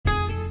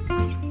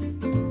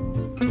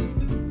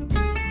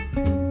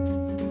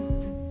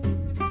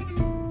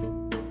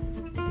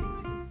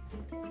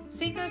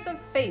Seekers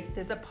of Faith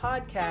is a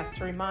podcast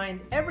to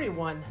remind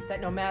everyone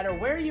that no matter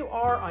where you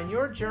are on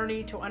your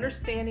journey to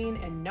understanding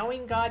and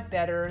knowing God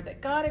better, that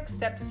God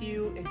accepts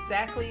you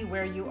exactly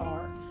where you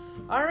are.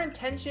 Our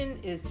intention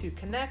is to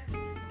connect,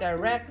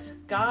 direct,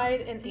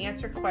 guide, and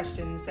answer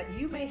questions that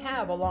you may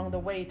have along the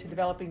way to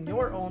developing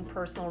your own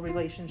personal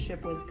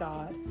relationship with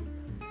God.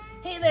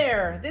 Hey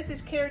there, this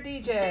is Care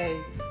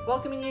DJ,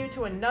 welcoming you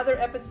to another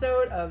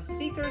episode of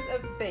Seekers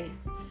of Faith.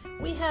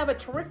 We have a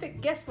terrific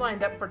guest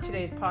lined up for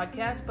today's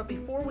podcast, but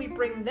before we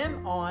bring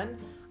them on,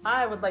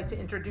 I would like to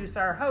introduce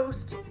our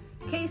host,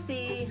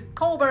 Casey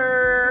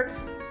Kohlberg.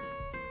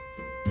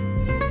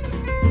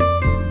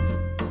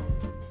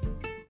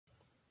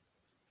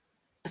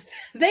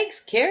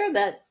 Thanks, Care.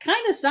 That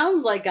kind of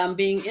sounds like I'm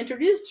being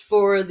introduced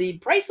for The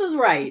Price is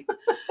Right.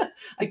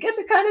 I guess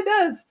it kind of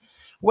does.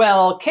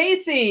 Well,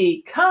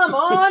 Casey, come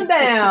on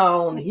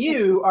down.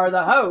 You are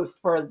the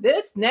host for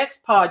this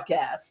next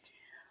podcast.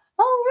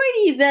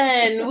 Alrighty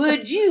then,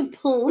 would you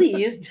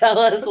please tell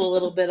us a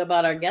little bit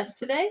about our guest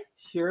today?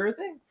 Sure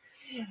thing.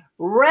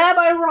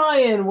 Rabbi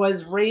Ryan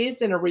was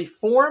raised in a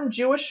Reformed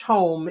Jewish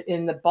home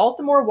in the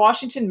Baltimore,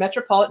 Washington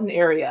metropolitan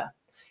area.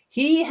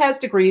 He has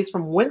degrees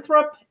from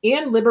Winthrop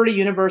and Liberty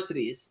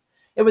Universities.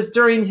 It was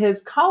during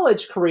his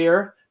college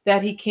career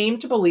that he came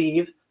to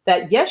believe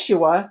that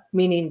Yeshua,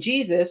 meaning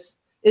Jesus,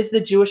 is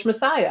the Jewish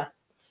Messiah.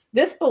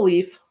 This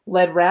belief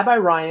led Rabbi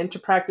Ryan to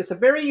practice a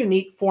very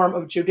unique form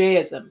of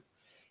Judaism.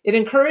 It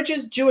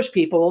encourages Jewish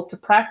people to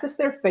practice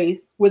their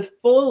faith with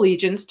full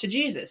allegiance to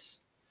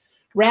Jesus.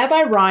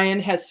 Rabbi Ryan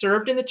has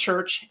served in the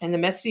church and the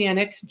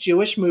Messianic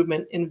Jewish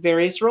movement in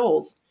various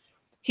roles.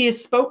 He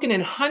has spoken in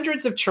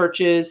hundreds of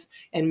churches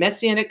and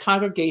Messianic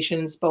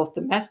congregations, both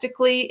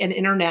domestically and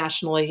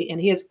internationally,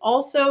 and he has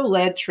also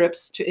led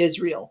trips to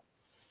Israel.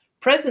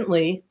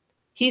 Presently,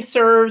 he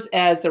serves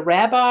as the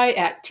rabbi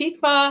at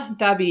Tikva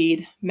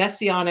David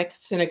Messianic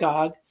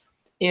Synagogue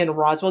in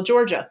Roswell,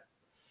 Georgia.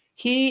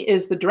 He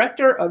is the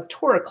director of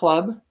Torah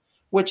Club,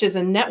 which is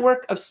a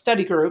network of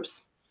study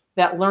groups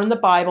that learn the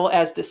Bible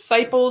as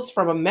disciples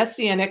from a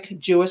Messianic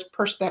Jewish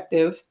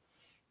perspective.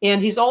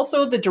 And he's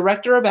also the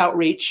director of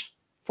outreach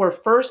for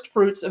First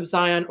Fruits of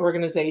Zion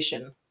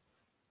organization.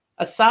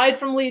 Aside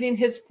from leading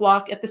his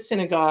flock at the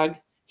synagogue,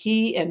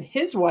 he and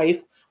his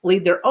wife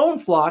lead their own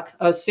flock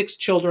of 6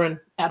 children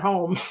at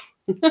home.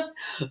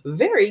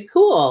 Very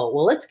cool.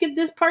 Well, let's get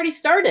this party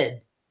started.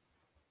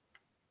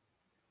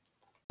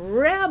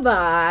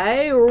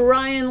 Rabbi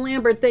Ryan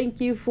Lambert,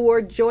 thank you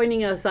for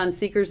joining us on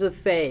Seekers of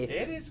Faith.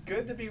 It is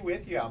good to be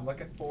with you. I'm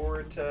looking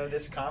forward to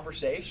this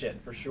conversation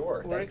for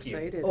sure. We're Thank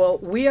excited. you. Well,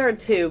 we are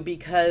too,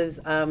 because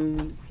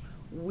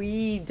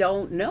we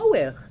don't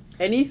know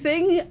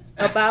anything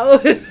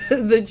about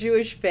the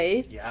Jewish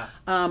faith. Yeah.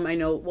 I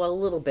know, well, a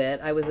little bit.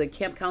 I was a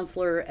camp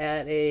counselor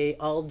at a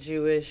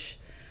all-Jewish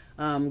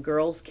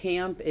girls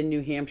camp in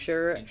New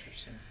Hampshire.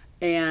 Interesting.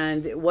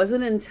 And it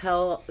wasn't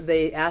until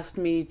they asked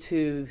me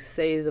to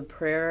say the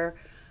prayer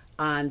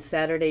on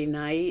Saturday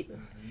night,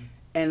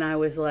 and I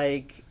was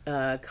like,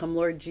 come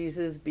Lord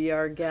Jesus, be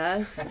our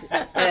guest.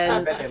 I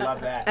And, bet they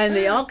love that. and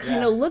they all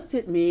kind of looked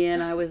at me,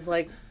 and I was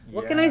like,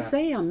 what can I Yeah.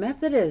 say? I'm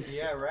Methodist.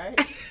 Yeah, right.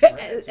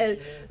 And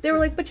they were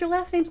like, but your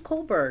last name's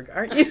Kohlberg,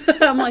 aren't you?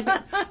 I'm like,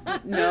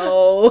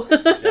 no.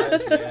 It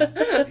does,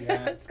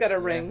 yeah. It's got a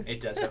ring. It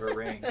does have a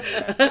ring.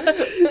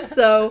 Yes.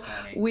 So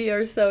Funny. we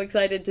are so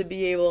excited to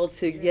be able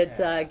to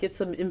Yeah. get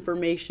some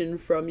information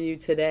from you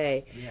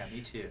today. Yeah, me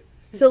too.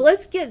 So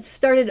let's get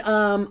started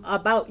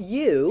about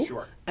you.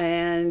 Sure.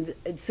 And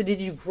so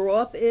did you grow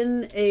up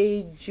in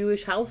a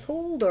Jewish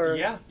household, or?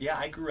 Yeah.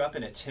 I grew up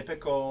in a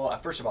typical,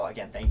 first of all,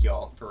 again, thank you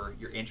all for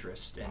your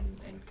interest in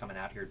coming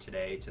out here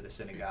today to the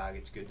synagogue.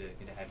 It's good to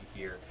have you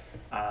here.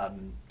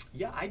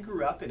 I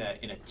grew up in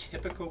a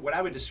typical, what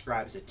I would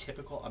describe as a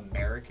typical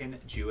American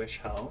Jewish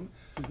home,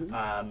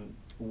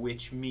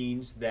 which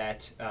means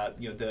that,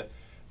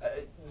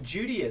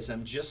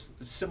 Judaism,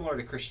 just similar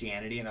to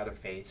Christianity and other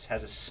faiths,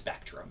 has a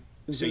spectrum.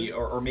 So,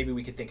 or maybe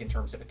we could think in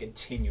terms of a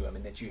continuum,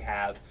 in that you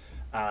have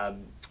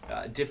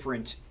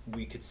different,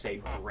 we could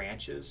say,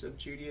 branches of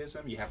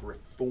Judaism. You have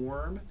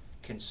Reform,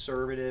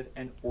 Conservative,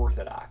 and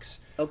Orthodox.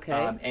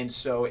 Okay. And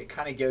so it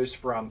kind of goes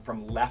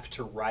from left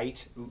to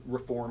right.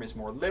 Reform is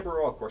more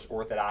liberal. Of course,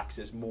 Orthodox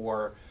is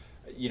more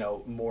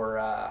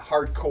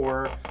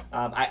hardcore.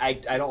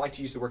 I don't like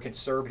to use the word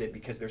conservative,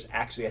 because there's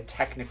actually a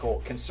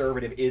technical,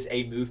 conservative is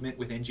a movement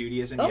within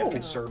Judaism. You have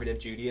conservative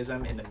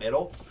Judaism in the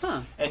middle.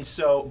 Huh. And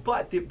so,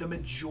 but the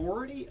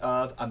majority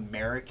of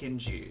American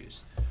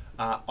Jews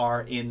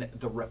are in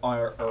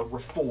are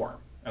Reform.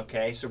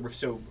 Okay, so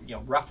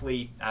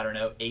roughly, I don't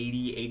know,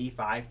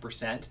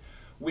 85%.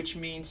 Which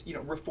means,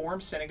 Reform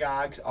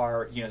synagogues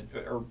are,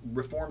 or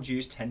Reform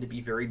Jews tend to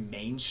be very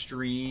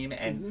mainstream,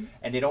 and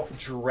they don't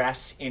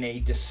dress in a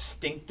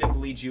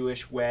distinctively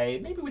Jewish way,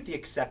 maybe with the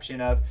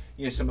exception of,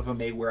 some of them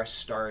may wear a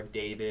Star of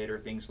David or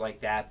things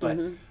like that.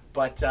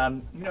 But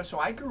so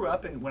I grew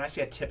up in, when I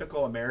say a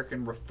typical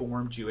American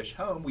Reform Jewish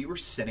home, we were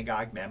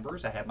synagogue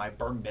members. I had my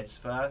bar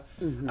mitzvah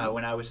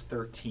when I was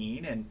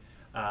 13, and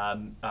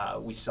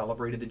We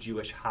celebrated the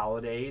Jewish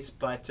holidays,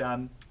 but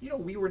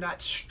we were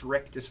not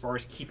strict as far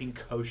as keeping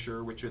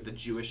kosher, which are the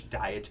Jewish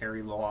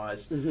dietary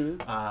laws.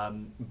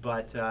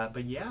 But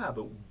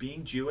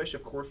being Jewish,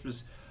 of course,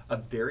 was a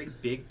very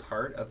big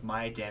part of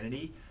my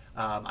identity.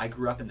 I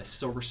grew up in the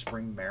Silver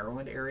Spring,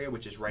 Maryland area,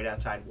 which is right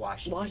outside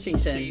Washington.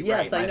 DC,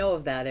 yes, right? I know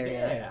of that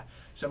area. Yeah.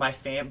 So my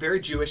very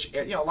Jewish,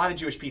 a lot of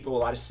Jewish people, a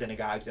lot of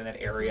synagogues in that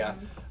area.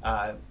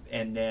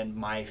 And then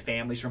my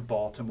family's from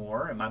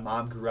Baltimore, and my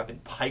mom grew up in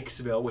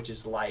Pikesville, which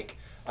is like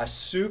a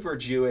super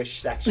Jewish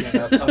section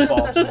of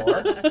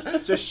Baltimore.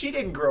 So she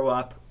didn't grow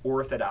up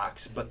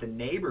Orthodox, but the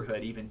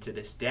neighborhood, even to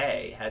this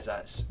day, has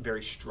a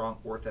very strong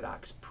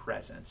Orthodox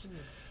presence.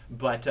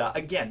 But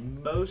again,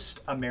 most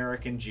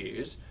American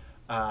Jews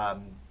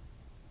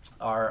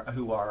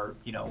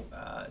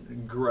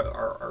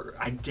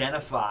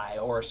identify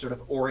or sort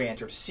of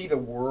orient or see the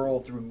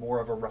world through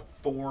more of a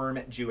Reform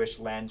Jewish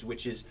lens,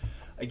 which is,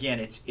 again,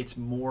 it's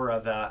more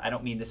of a, I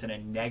don't mean this in a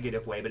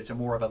negative way, but it's a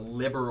more of a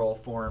liberal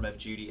form of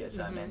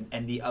Judaism,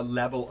 and the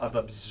level of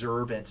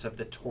observance of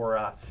the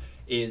Torah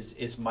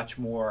is much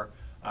more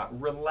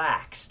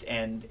relaxed,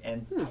 and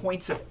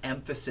points of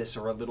emphasis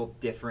are a little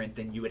different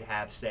than you would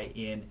have, say,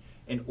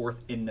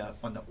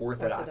 on the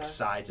Orthodox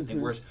sides of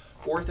things. Whereas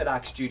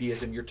Orthodox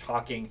Judaism, you're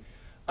talking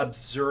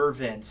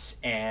observance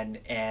and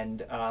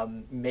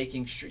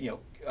making sure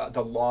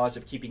the laws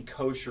of keeping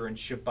kosher and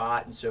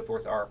Shabbat and so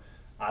forth are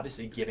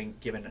obviously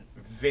given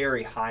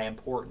very high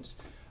importance.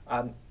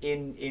 On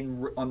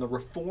the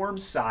Reform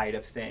side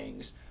of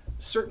things,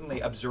 certainly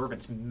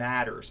observance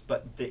matters,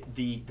 but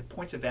the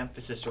points of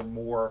emphasis are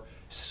more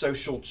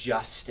social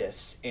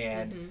justice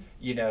and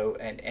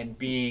and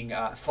being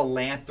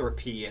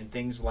philanthropy and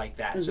things like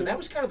that. So that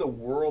was kind of the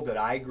world that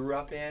I grew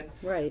up in.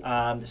 Right.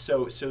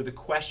 So the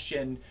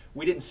question,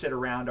 we didn't sit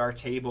around our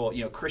table.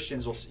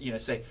 Christians will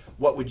say,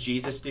 "What would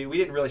Jesus do?" We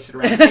didn't really sit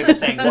around the table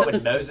saying, "What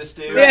would Moses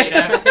do?"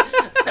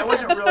 That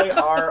wasn't really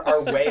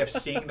our way of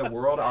seeing the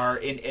world.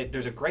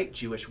 There's a great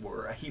Jewish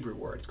word, a Hebrew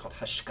word. It's called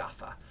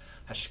hashkafa.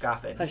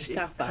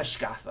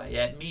 Hashkafa.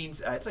 Yeah, it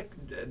means it's like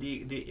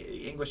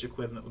the English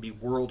equivalent would be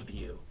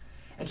worldview.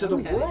 And so the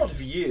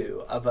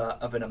worldview of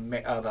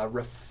a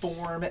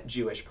Reform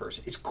Jewish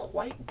person is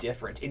quite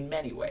different in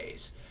many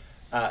ways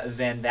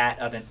than that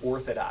of an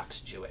Orthodox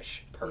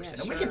Jewish person.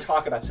 Yeah, and we can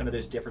talk about some of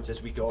those differences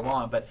as we go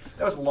along, but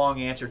that was a long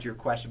answer to your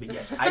question. But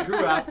yes, I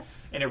grew up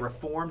in a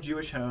Reform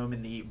Jewish home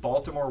in the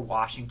Baltimore,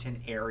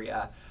 Washington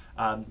area.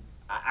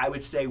 I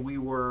would say we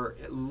were,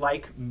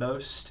 like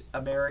most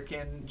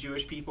American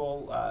Jewish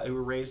people who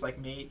were raised like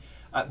me,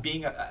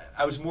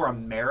 I was more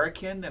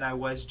American than I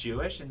was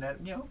Jewish, and that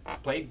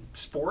played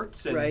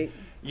sports, and I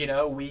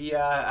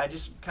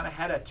just kind of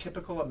had a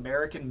typical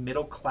American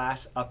middle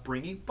class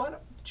upbringing,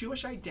 but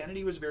Jewish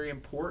identity was very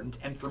important.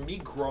 And for me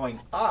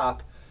growing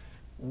up,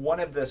 one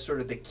of the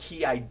sort of the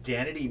key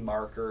identity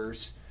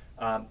markers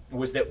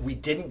was that we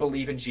didn't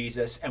believe in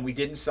Jesus and we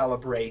didn't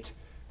celebrate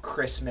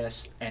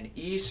Christmas and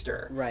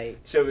Easter. Right.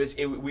 So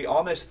we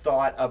almost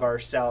thought of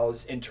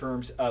ourselves in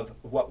terms of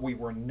what we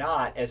were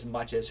not as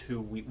much as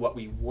what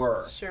we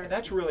were. Sure. And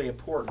that's really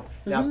important.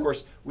 Now, of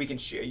course, we can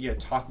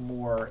talk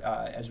more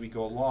as we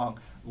go along.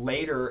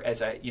 Later,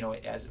 as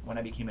when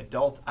I became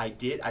adult, I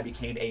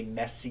became a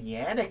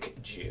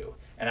Messianic Jew,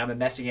 and I'm a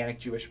Messianic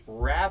Jewish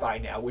rabbi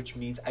now, which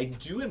means I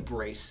do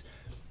embrace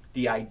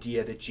the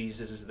idea that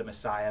Jesus is the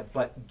Messiah,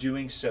 but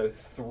doing so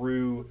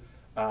through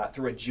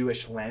a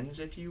Jewish lens,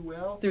 if you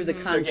will. Through the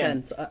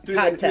contents. Through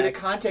the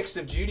context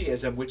of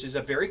Judaism, which is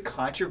a very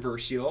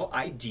controversial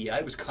idea.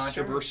 It was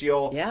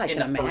controversial in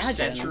the first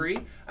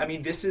century. I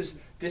mean, this is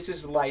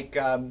like,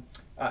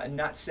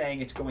 not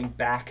saying it's going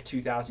back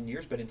 2,000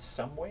 years, but in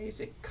some ways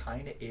it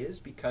kind of is,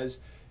 because,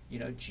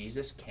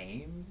 Jesus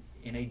came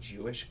in a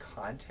Jewish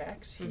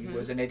context. He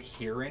was an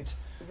adherent.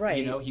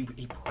 Right.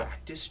 He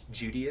practiced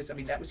Judaism. I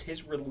mean, that was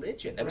his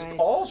religion. That was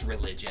Paul's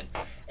religion.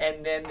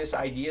 And then this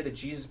idea that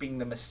Jesus being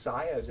the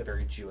Messiah is a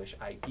very Jewish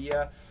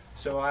idea.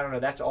 So I don't know.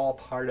 That's all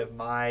part of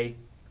my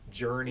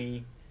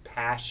journey,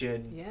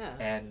 passion,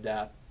 and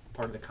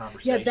part of the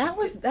conversation. Yeah,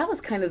 that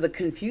was kind of the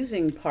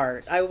confusing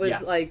part. I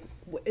was like,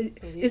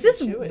 is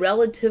this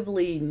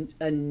relatively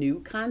a new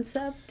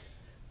concept,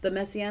 the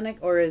Messianic,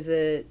 or is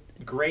it?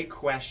 Great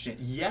question.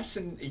 Yes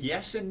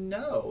and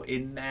no,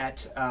 in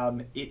that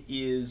it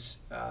is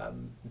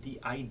the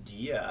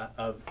idea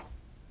of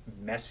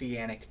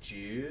Messianic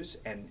Jews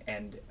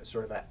and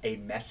sort of a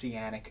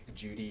Messianic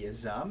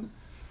Judaism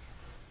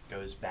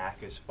goes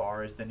back as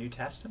far as the New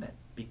Testament,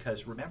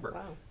 because remember,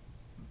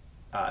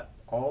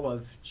 all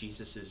of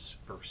Jesus's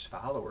first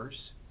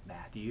followers,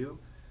 Matthew,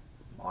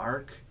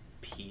 Mark,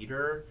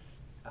 Peter,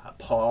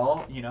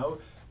 Paul,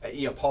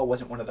 Paul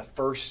wasn't one of the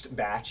first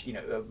batch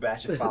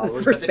of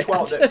followers, but the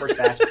first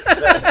batch.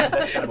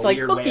 That's kind of a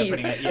weird way of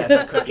putting it. Yeah, it's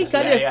like cookies.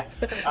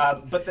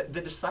 But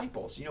the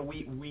disciples,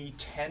 we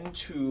tend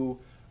to,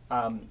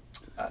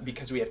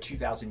 because we have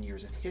 2,000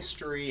 years of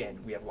history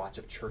and we have lots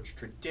of church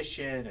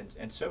tradition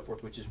and so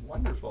forth, which is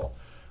wonderful,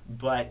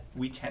 but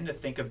we tend to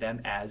think of them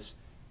as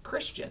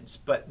Christians.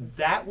 But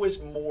that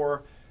was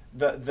more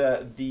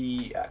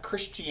the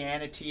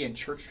Christianity and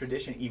church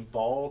tradition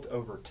evolved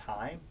over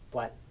time,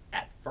 but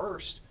at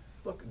first,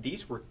 look,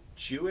 these were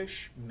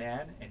Jewish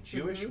men and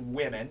Jewish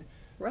women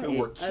who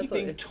were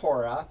keeping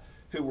Torah,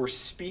 who were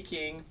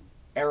speaking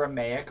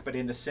Aramaic, but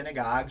in the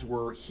synagogues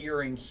were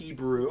hearing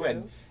Hebrew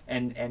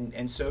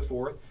and so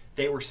forth.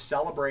 They were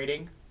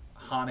celebrating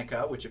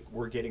Hanukkah, which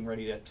we're getting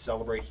ready to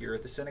celebrate here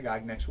at the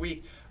synagogue next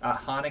week,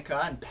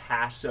 Hanukkah and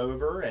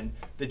Passover and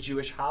the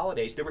Jewish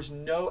holidays.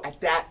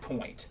 At that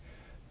point,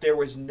 there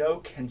was no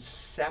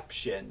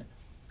conception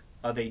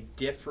of a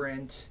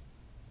different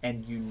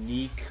and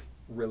unique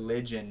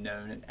religion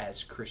known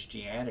as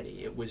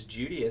Christianity. It was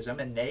Judaism,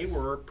 and they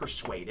were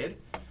persuaded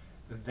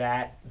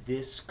that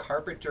this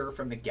carpenter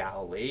from the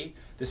Galilee,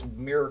 this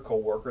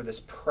miracle worker, this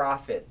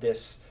prophet,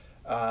 this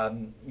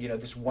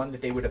this one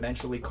that they would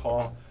eventually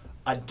call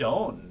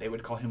Adon, they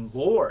would call him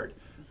Lord.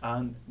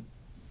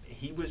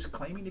 He was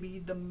claiming to be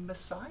the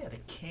Messiah, the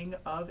King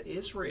of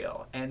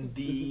Israel, and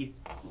the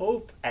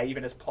hope,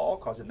 even as Paul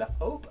calls him, the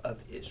hope of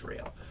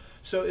Israel.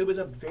 So it was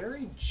a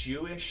very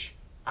Jewish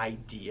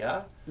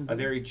idea, a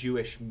very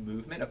Jewish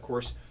movement. Of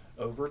course,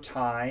 over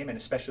time, and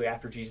especially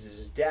after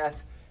Jesus'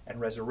 death and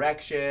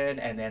resurrection,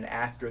 and then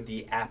after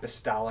the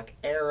apostolic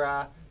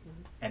era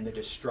and the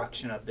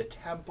destruction of the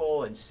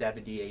temple in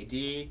 70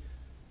 AD,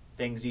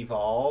 things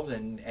evolved,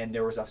 and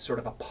there was a sort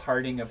of a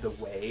parting of the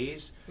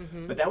ways.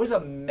 But that was a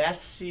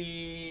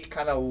messy,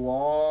 kind of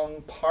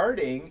long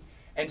parting.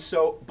 And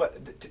so,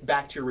 but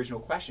back to your original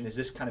question, is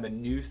this kind of a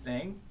new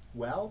thing?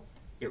 Well,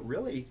 it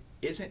really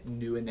isn't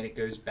new, and then it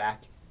goes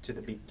back to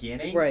the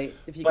beginning. Right,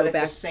 if you go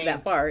back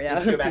that far, yeah.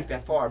 If you go back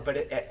that far. But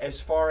as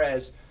far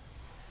as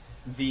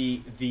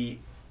the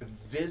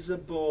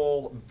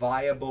visible,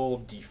 viable,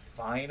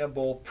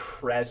 definable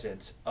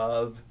presence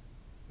of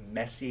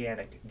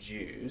Messianic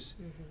Jews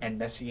and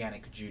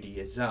Messianic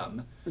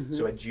Judaism,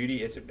 so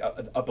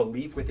a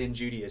belief within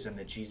Judaism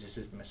that Jesus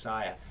is the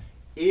Messiah,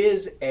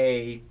 is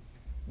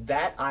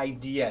that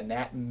idea and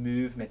that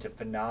movement and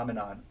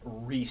phenomenon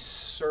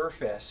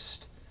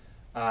resurfaced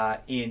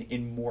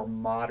in more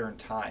modern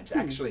times.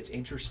 Actually, it's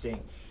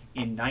interesting.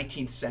 In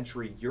 19th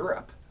century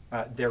Europe,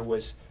 there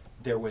was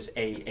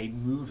a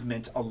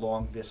movement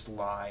along this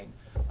line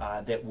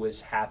that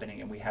was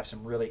happening, and we have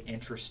some really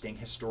interesting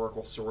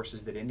historical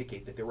sources that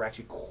indicate that there were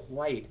actually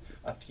quite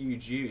a few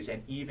Jews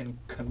and even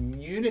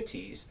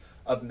communities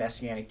of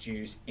Messianic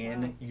Jews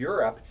in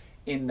Europe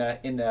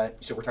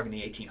so we're talking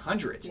the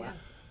 1800s.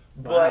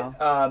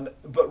 Wow.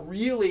 But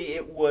really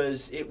it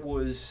was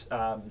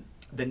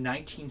the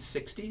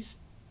 1960s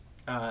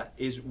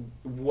is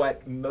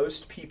what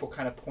most people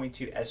kind of point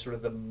to as sort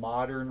of the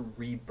modern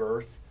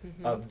rebirth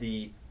of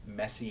the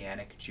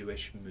Messianic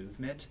Jewish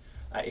movement.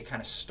 It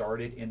kind of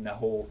started in the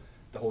whole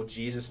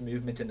Jesus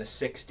movement in the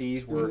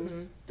 60s, where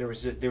there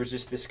was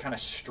just this kind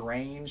of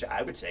strange,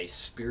 I would say,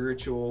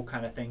 spiritual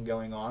kind of thing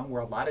going on,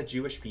 where a lot of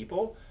Jewish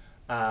people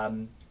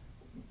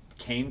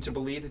came to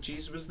believe that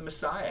Jesus was the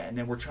Messiah, and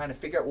then we're trying to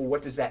figure out, well,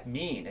 what does that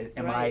mean?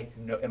 Am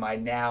I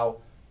now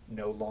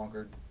no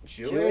longer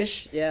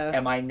Jewish? Yeah.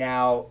 Am I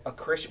now a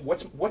Christian?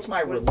 What's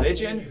my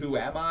religion? Who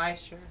am I?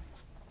 Sure.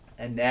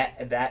 And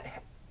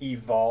that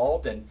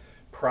evolved and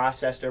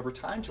processed over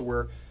time to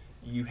where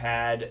you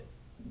had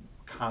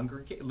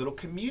little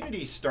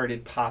communities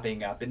started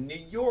popping up in New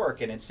York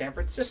and in San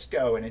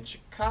Francisco and in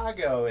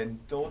Chicago and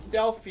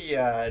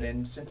Philadelphia and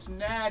in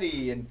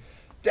Cincinnati and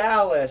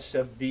Dallas,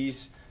 of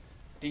these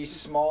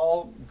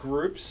small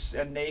groups,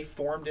 and they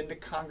formed into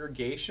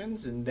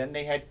congregations, and then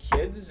they had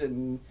kids,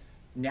 and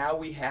now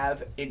we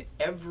have in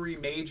every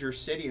major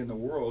city in the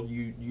world,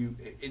 you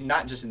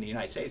not just in the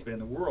United States, but in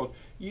the world,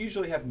 you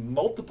usually have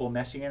multiple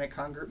Messianic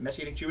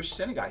Jewish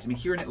synagogues. I mean,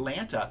 here in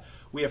Atlanta,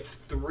 we have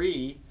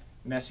 3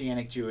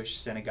 Messianic Jewish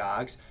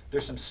synagogues.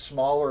 There's some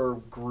smaller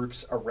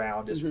groups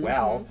around as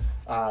well.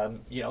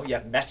 You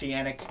have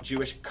Messianic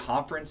Jewish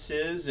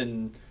conferences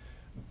and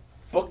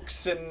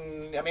books,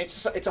 and I mean,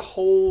 it's a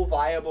whole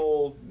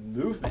viable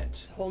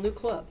movement. It's a whole new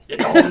club.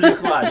 It's a whole new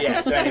club.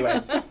 Yeah. So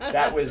anyway,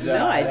 that was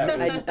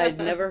I'd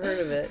never heard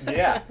of it.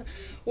 Yeah.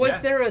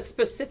 Was there a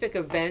specific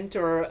event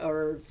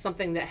or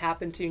something that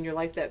happened to you in your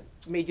life that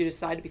made you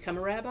decide to become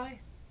a rabbi?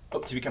 Oh,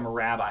 to become a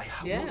rabbi.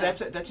 Yeah. Well,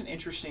 that's an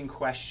interesting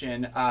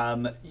question.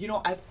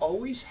 I've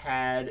always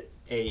had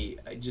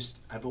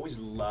I've always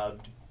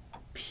loved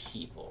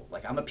people.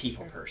 Like, I'm a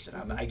people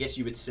person. I guess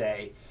you would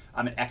say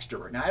I'm an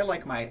extrovert. Now, I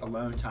like my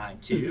alone time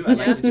too. I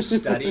like to just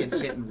study and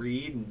sit and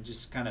read and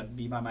just kind of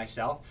be by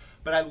myself.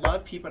 But I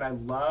love people, and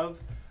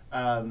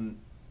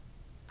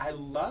I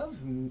love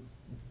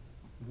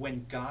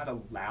when God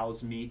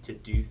allows me to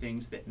do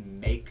things that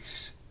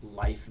makes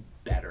life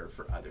better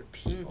for other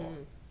people.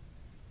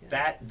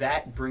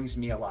 That brings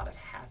me a lot of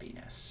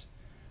happiness.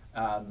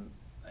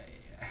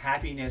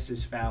 Happiness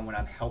is found when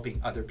I'm helping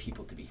other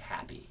people to be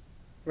happy.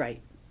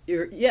 Right.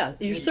 You're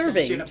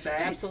serving. See what I'm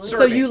saying? Absolutely.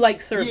 So you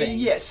like serving.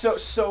 Yeah.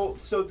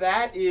 So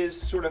that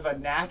is sort of a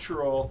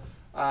natural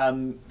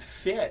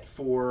fit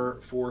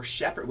for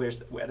shepherd,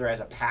 whether as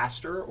a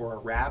pastor or a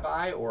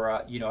rabbi or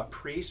a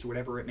priest, or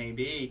whatever it may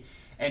be.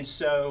 And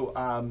so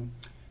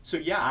So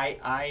yeah,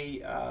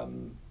 I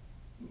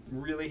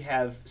really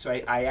have. So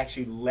I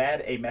actually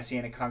led a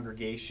Messianic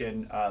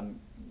congregation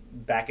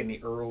back in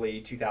the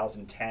early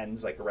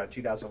 2010s, like around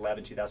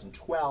 2011,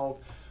 2012,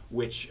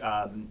 which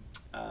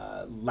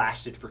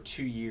lasted for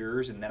 2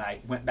 years, and then I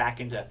went back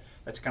into.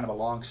 That's kind of a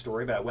long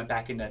story, but I went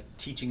back into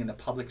teaching in the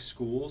public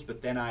schools.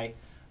 But then I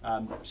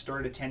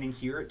started attending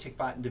here at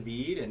Tikvat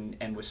David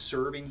and was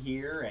serving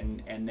here,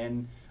 and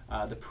then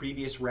the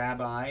previous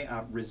rabbi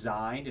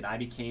resigned, and I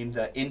became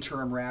the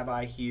interim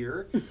rabbi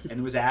here,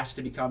 and was asked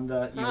to become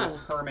the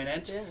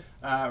permanent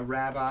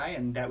rabbi,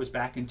 and that was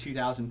back in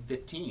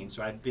 2015.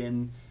 So I've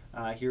been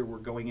here. We're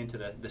going into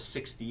the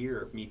 6th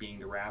year of me being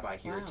the rabbi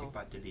here at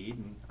Tikvat David,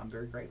 and I'm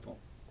very grateful.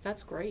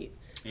 That's great.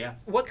 Yeah.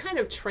 What kind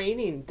of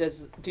training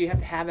do you have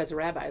to have as a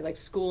rabbi? Like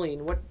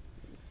schooling? What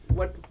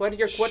are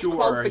your what's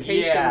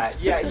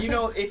qualifications? Yeah. You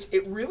know,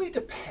 it really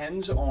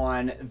depends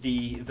on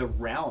the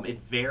realm. It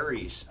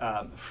varies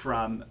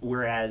from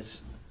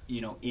whereas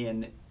you know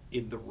in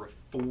the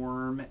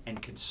Reform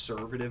and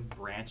conservative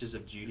branches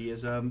of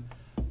Judaism.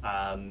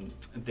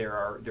 There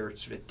are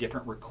sort of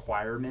different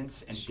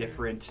requirements and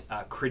different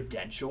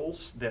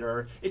credentials that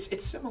are.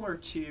 It's similar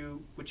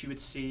to what you would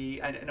see.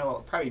 I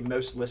know probably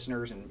most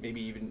listeners, and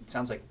maybe even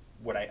sounds like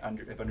what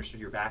have understood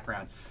your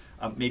background,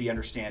 maybe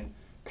understand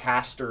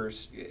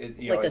pastors.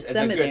 You like know, a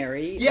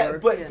seminary.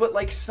 But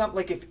like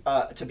if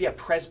to be a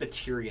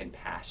Presbyterian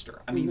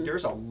pastor, I mean,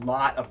 there's a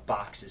lot of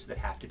boxes that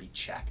have to be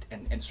checked,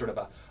 and sort of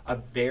a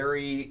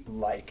very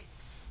like.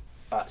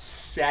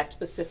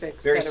 Specific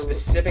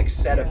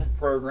set of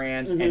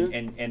programs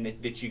and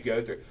that you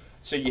go through.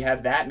 So you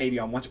have that maybe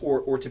on once,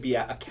 or to be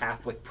a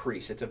Catholic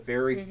priest. It's a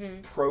very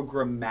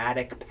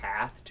programmatic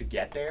path to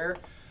get there.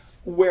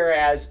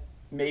 Whereas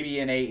maybe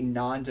in a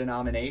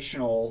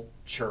non-denominational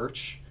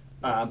church,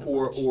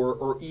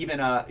 or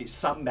even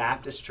some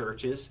Baptist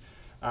churches,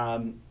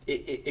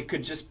 it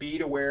could just be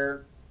to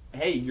where,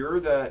 hey, you're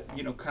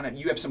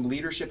you have some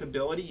leadership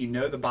ability, you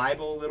know the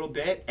Bible a little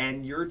bit,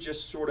 and you're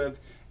just sort of,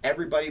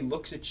 everybody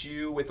looks at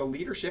you with a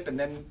leadership, and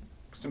then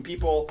some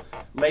people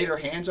lay their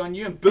hands on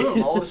you, and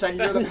boom, all of a sudden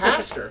you're the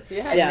pastor.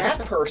 And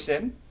that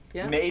person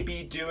may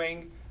be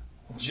doing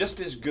just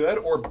as good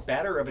or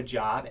better of a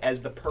job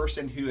as the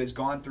person who has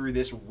gone through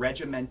this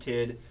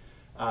regimented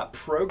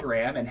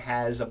program and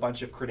has a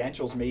bunch of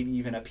credentials, maybe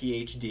even a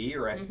PhD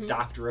or a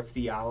doctor of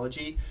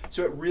theology.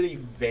 So it really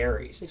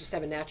varies. They just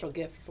have a natural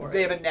gift for it.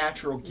 They have a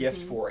natural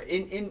gift for it.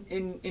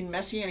 In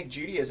Messianic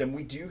Judaism,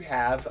 we do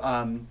have...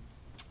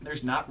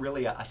 there's not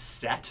really a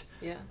set,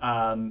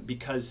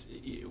 because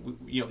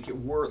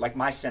we're like,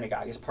 my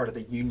synagogue is part of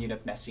the Union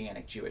of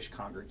Messianic Jewish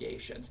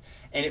Congregations,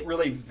 and it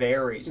really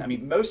varies. I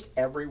mean, most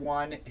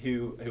everyone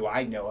who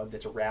I know of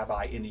that's a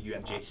rabbi in the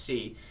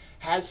UMJC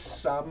has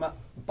some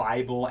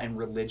Bible and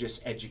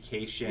religious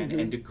education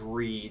and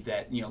degree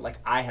that, like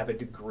I have a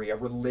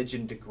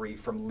religion degree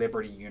from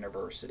Liberty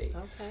University.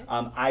 Okay.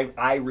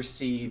 I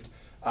received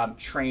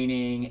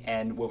training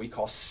and what we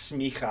call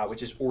smicha,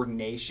 which is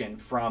ordination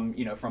from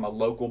a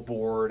local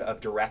board of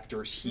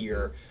directors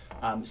here.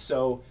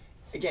 So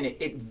again,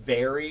 it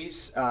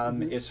varies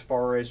as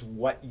far as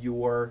what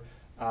your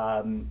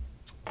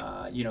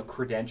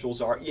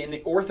credentials are. In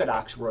the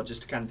Orthodox world,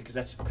 just to kind of, because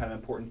that's kind of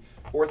important,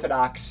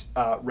 Orthodox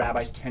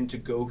rabbis tend to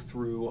go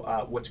through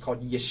what's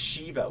called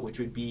yeshiva, which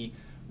would be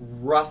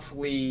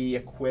roughly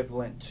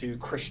equivalent to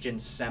Christian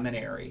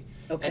seminary.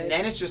 Okay. And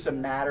then it's just a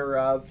matter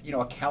of,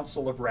 a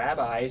council of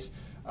rabbis,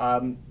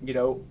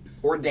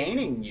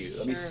 ordaining you.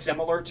 I mean,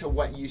 similar to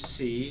what you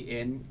see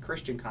in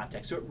Christian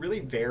context. So it really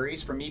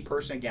varies. For me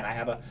personally, again, I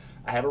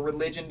have a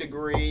religion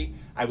degree.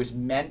 I was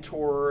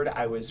mentored.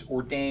 I was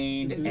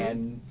ordained,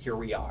 and here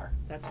we are.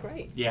 That's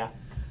great. Yeah.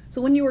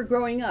 So when you were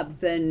growing up,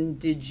 then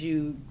did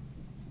you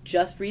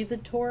just read the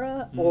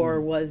Torah, or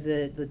was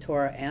it the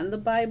Torah and the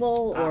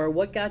Bible, or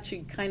what got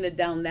you kind of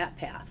down that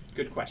path?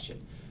 Good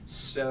question.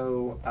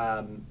 So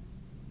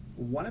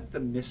one of the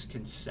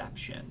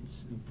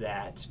misconceptions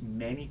that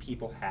many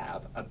people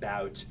have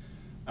about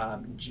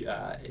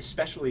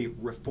especially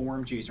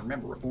Reform Jews, and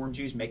remember, Reform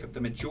Jews make up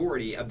the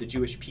majority of the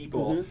Jewish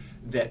people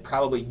that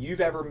probably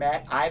you've ever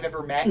met, I've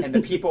ever met, and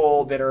the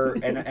people that are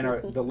and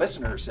are the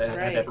listeners have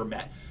ever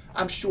met.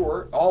 I'm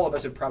sure all of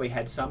us have probably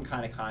had some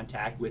kind of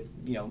contact with,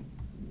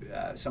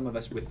 some of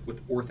us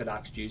with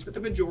Orthodox Jews, but the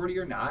majority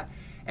are not.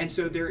 And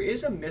so there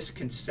is a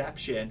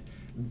misconception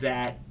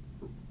that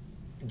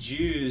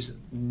Jews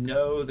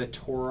know the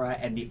Torah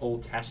and the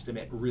Old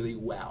Testament really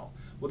well.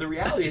 Well, the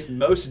reality is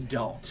most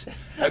don't.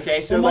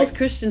 Okay, so most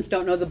Christians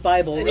don't know the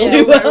Bible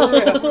really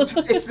well.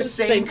 It's the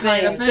same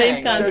kind of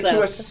thing. So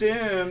to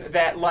assume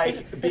that,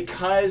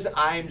 because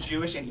I'm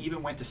Jewish and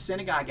even went to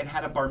synagogue and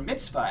had a bar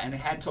mitzvah and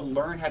had to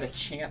learn how to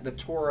chant the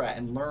Torah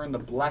and learn the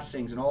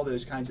blessings and all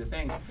those kinds of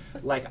things,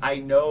 I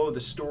know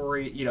the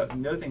story,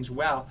 know things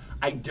well,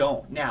 I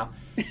don't. Now,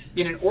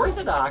 in an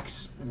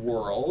Orthodox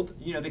world,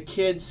 the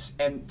kids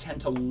tend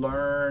to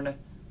learn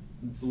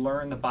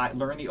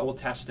the Old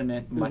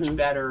Testament much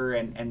better,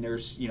 and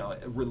there's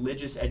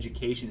religious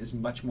education is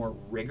much more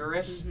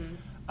rigorous.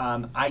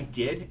 I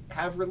did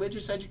have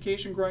religious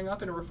education growing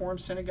up in a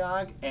Reformed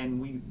synagogue,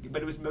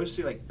 but it was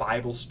mostly like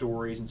Bible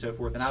stories and so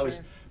forth. And I was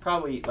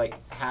probably like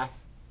half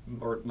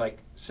or like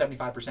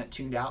 75%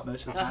 tuned out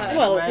most of the time.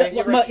 Well,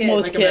 anyway. most Like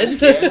kids. most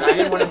kids. I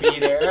didn't want to be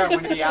there. I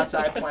wanted to be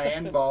outside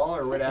playing ball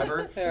or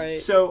whatever. All right.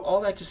 So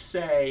all that to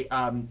say,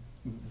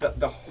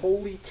 the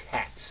holy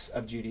texts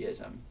of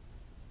Judaism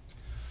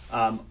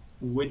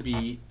would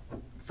be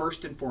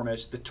first and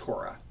foremost the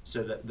Torah.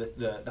 So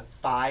the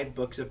 5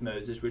 books of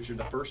Moses, which are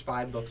the first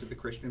 5 books of the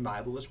Christian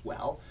Bible as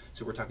well.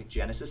 So we're talking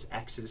Genesis,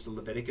 Exodus,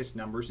 Leviticus,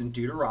 Numbers, and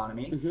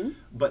Deuteronomy.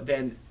 But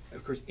then,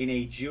 of course, in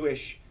a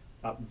Jewish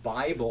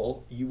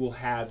Bible, you will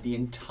have the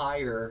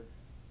entire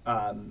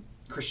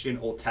Christian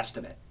Old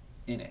Testament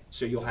in it.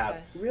 So you'll have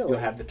you'll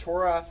have the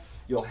Torah,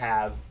 you'll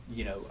have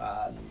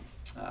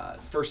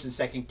First and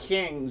Second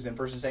Kings and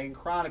First and Second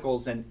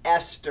Chronicles and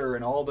Esther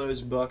and all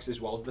those books, as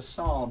well as the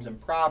Psalms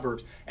and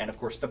Proverbs and of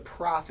course the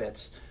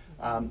prophets.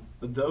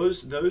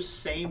 Those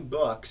same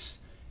books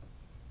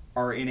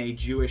are in a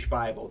Jewish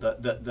Bible.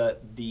 The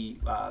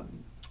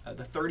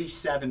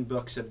 37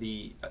 books of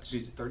the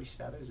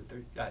 37 is it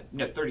 30?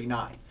 No,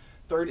 39.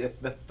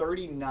 The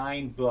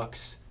 39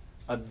 books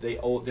of the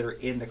old that are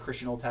in the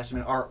Christian Old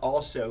Testament are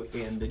also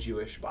in the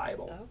Jewish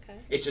Bible. Okay.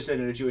 It's just that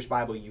in a Jewish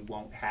Bible you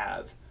won't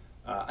have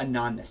a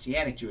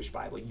non-Messianic Jewish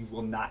Bible. You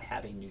will not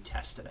have a New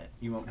Testament.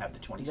 You won't have the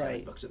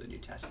 27 books of the New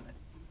Testament.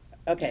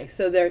 Okay,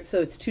 so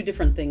it's 2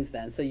 different things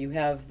then. So you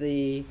have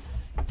the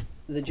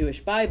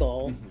Jewish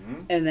Bible,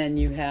 and then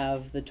you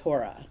have the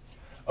Torah.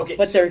 Okay,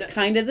 But so they're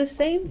kind of the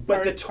same.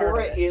 But the part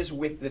Torah of it. is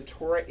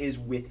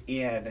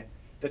within.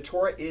 The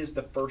Torah is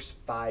the first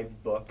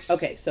 5 books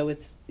Okay, so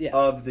it's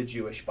of the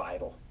Jewish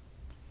Bible.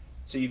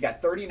 So you've got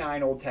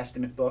 39 Old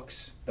Testament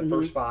books. The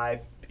first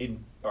 5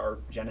 are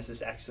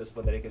Genesis, Exodus,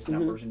 Leviticus,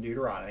 Numbers, and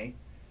Deuteronomy.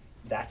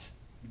 That's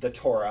the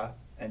Torah,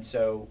 and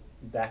so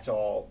that's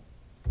all,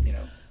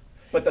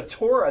 But the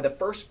Torah, the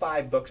first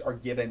 5 books are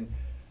given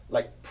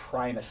like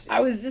primacy.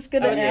 I was just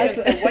going I to was ask.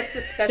 going to say, what's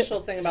the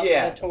special thing about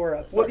the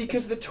Torah? Well,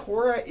 because the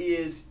Torah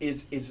is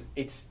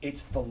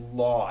it's the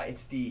law.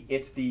 It's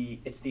the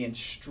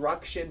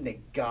instruction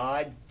that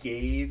God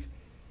gave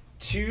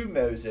to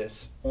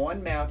Moses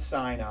on Mount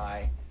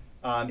Sinai.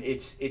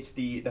 It's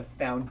the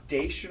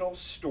foundational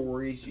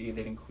stories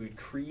that include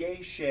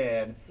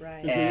creation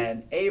Right.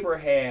 and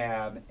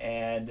Abraham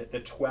and the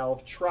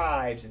 12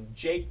 tribes and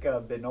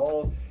Jacob and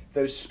all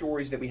those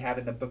stories that we have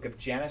in the book of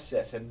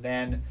Genesis, and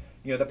then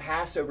the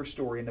Passover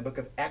story in the book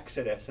of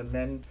Exodus, and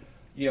then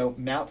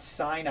Mount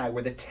Sinai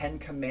where the 10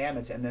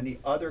 commandments and then the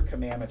other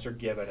commandments are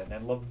given, and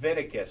then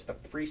Leviticus, the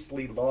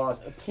priestly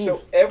laws.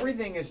 So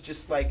everything is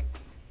just like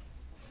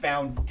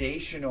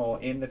foundational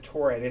in the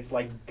Torah, and it's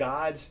like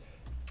God's,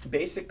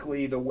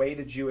 basically the way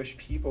the Jewish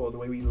people, the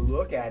way we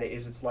look at it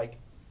is it's like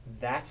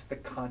that's the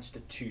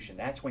Constitution.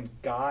 That's when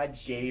God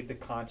gave the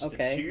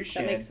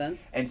Constitution, that makes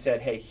sense. and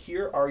said, hey,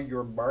 here are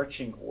your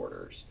marching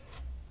orders.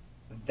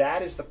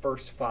 That is the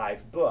first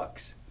 5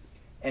 books.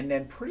 And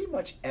then pretty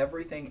much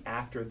everything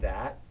after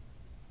that,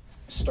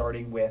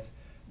 starting with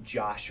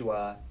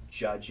Joshua,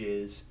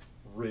 Judges,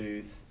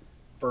 Ruth,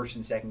 First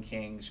and Second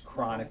Kings,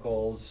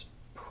 Chronicles,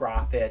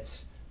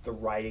 Prophets, the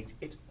writings,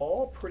 it's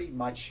all pretty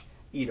much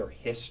either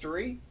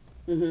history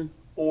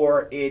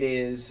or it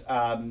is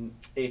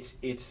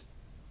it's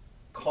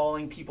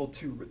calling people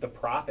to the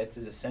prophets.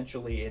 Is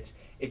essentially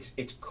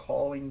it's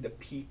calling the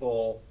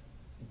people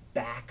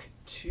back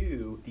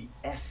to the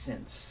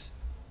essence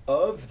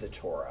of the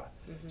Torah.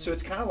 So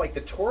it's kind of like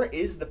the Torah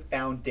is the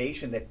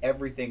foundation that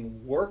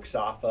everything works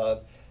off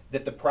of,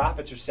 that the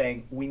prophets are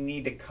saying we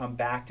need to come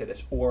back to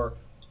this, or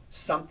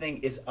something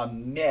is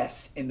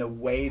amiss in the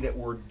way that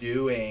we're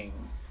doing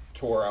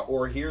Torah,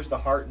 or here's the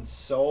heart and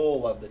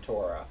soul of the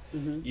Torah.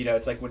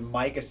 It's like when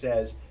Micah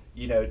says,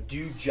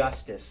 do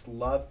justice,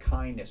 love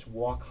kindness,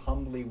 walk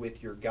humbly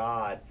with your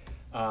God.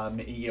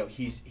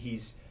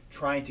 He's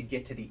trying to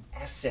get to the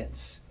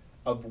essence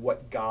of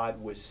what God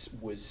was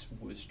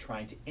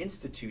trying to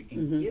institute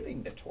in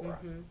giving the Torah.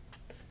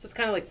 So it's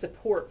kind of like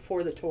support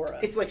for the Torah.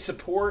 It's like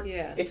support.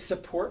 Yeah. It's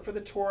support for the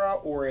Torah,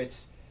 or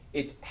it's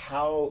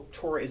how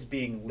Torah is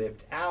being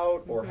lived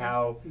out, or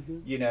how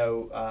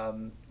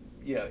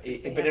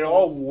but it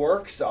all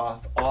works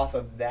off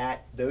of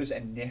those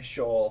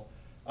initial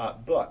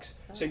books.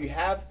 So you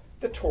have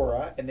the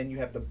Torah, and then you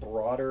have the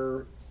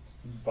broader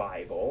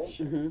Bible.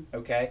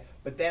 Okay,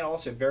 but then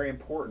also very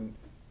important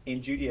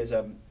in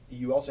Judaism,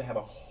 you also have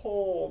a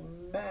whole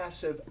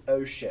massive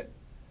ocean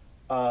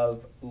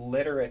of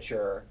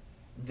literature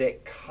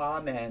that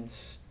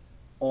comments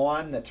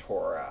on the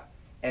Torah,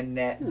 and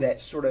that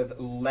sort of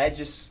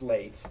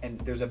legislates. And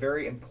there's a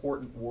very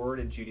important word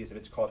in Judaism.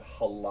 It's called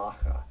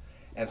halacha,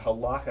 and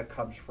halacha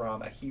comes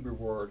from a Hebrew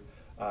word,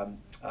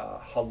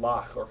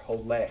 halach or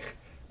holech.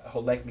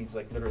 Holech means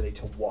like literally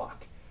to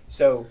walk.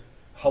 So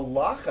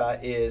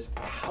halacha is,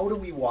 how do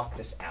we walk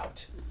this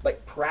out?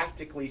 Like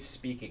practically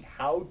speaking,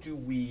 how do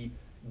we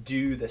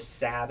do the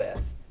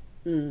Sabbath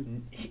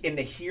in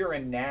the here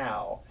and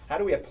now? How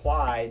do we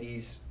apply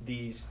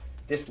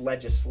this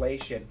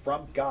legislation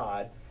from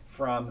God,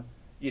 from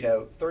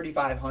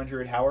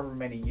 3,500, however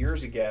many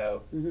years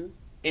ago, Mm-hmm.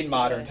 in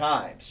modern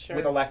times, Sure.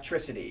 with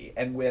electricity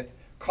and with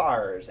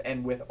cars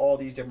and with all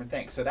these different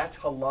things. So that's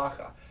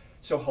halacha.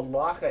 So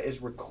halacha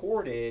is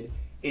recorded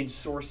in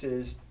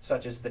sources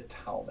such as the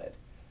Talmud.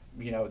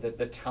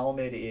 The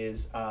Talmud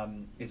is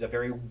a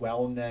very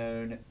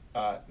well-known,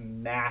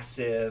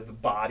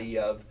 massive body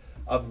of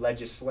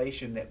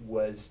legislation that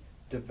was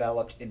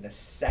developed in the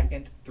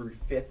 2nd through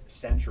 5th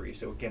century.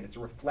 So again, it's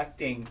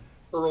reflecting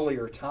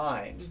earlier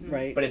times,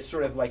 Right. but it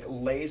sort of like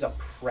lays a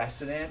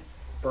precedent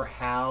for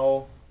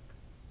how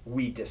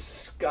we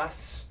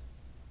discuss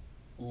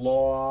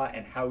law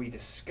and how we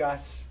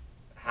discuss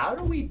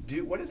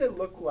what does it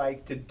look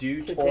like to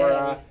do Today.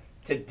 Torah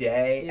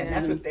today, and Yeah.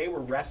 that's what they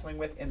were wrestling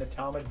with in the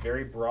Talmud,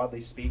 very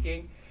broadly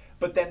speaking.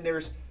 But then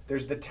there's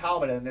the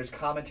Talmud, and there's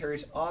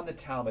commentaries on the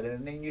Talmud,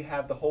 and then you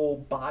have the whole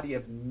body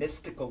of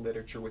mystical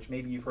literature, which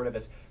maybe you've heard of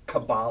as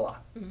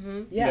Kabbalah,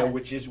 Yes.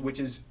 which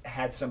is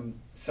had some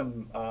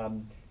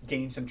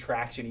gained some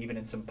traction even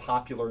in some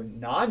popular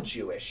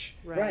non-Jewish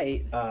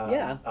Right.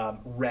 Yeah.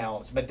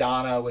 realms.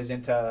 Madonna was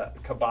into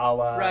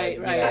Kabbalah. Right,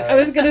 you right. know, I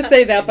was going to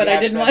say that, but you I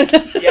have didn't some-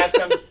 want to. You have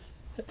some,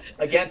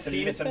 again, some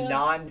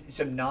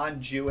Yeah.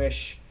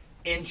 non-Jewish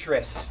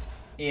interest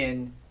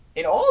in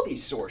all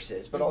these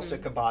sources, but also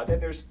Kabbalah. Then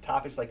there's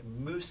topics like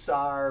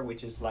Musar,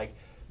 which is like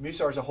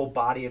Musar is a whole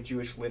body of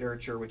Jewish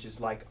literature, which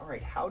is like, all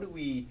right, how do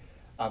we?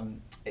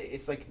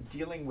 It's like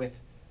dealing with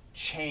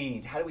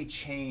change. How do we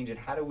change, and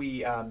how do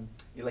we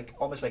like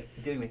almost like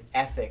dealing with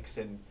ethics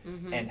and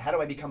how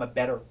do I become a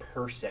better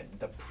person?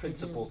 The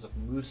principles of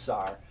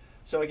Musar.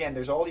 So again,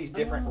 there's all these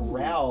different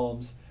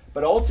realms,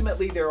 but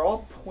ultimately they're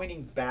all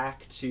pointing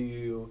back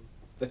to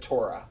the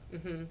Torah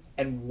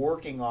and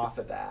working off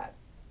of that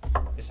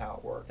is how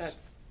it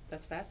works.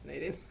 That's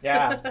fascinating.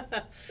 Yeah.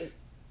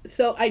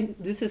 So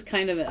this is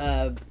kind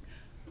of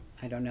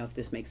I don't know if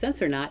this makes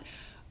sense or not,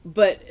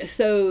 but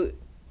so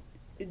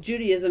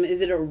Judaism,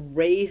 is it a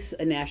race,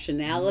 a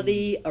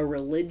nationality, a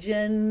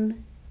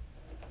religion?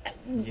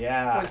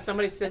 Yeah. When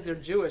somebody says they're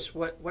Jewish,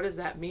 what does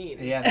that mean?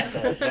 Yeah,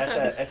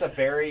 that's a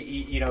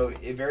very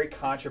a very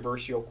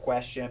controversial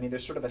question. I mean,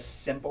 there's sort of a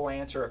simple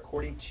answer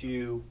according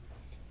to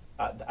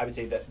I would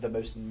say the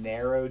most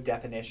narrow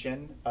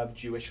definition of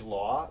Jewish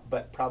law,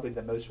 but probably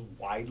the most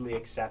widely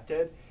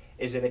accepted,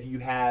 is that if you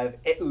have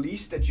at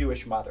least a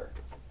Jewish mother,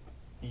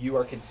 you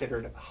are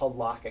considered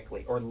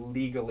halakhically or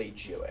legally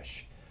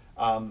Jewish.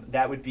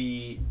 That would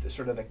be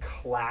sort of the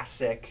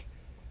classic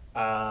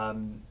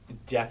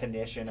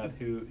definition of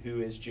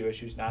who is Jewish,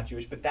 who's not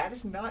Jewish, but that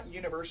is not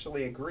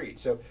universally agreed.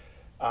 So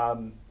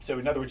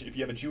in other words, if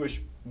you have a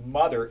Jewish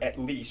mother, at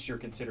least you're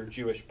considered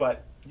Jewish.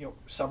 But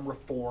some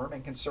Reform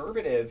and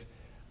conservative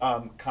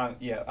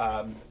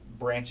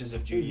branches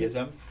of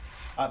Judaism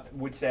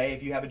would say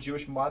if you have a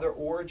Jewish mother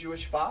or a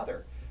Jewish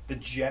father. The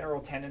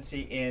general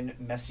tendency in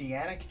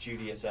Messianic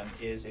Judaism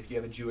is if you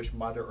have a Jewish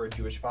mother or a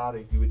Jewish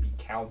father, you would be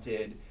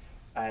counted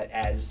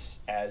as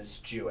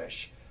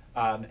Jewish.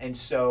 And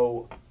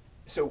so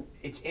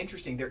it's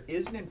interesting. There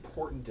is an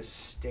important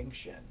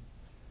distinction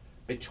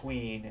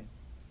between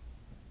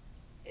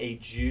a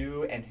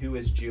Jew and who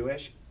is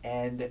Jewish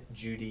and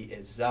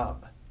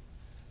Judaism.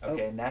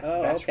 Okay, and that's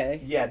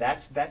okay. Yeah,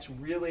 that's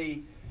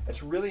really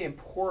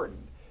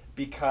important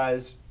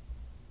because,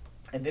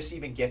 and this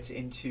even gets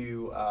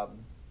into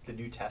the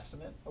New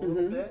Testament a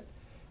little bit,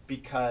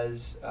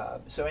 because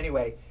so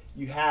anyway,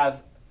 you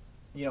have,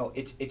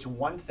 it's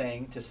one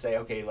thing to say,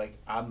 okay, like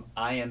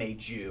I am a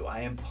Jew,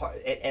 I am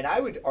part, and I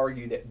would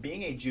argue that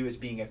being a Jew is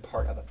being a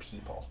part of a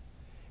people.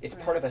 It's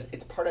part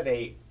of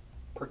a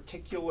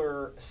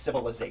particular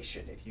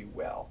civilization, if you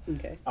will.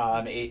 Okay.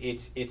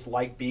 It's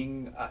like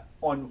being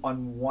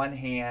on one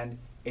hand,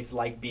 it's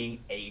like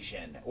being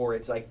Asian, or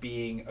it's like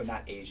being, or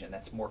not Asian,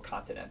 that's more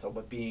continental,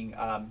 but being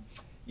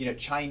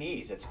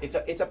Chinese.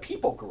 It's a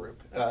people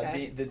group,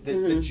 Okay.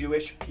 the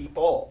Jewish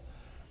people,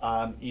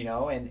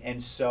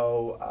 and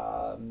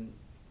so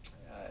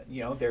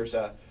there's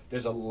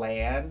a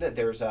land,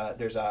 there's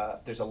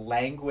a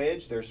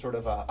language, there's sort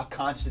of a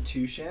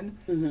constitution,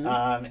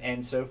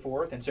 and so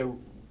forth, and so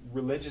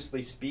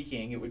religiously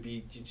speaking, it would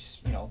be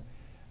just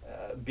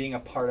being a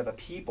part of a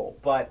people.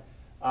 But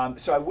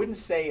so I wouldn't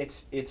say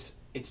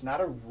it's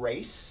not a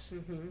race,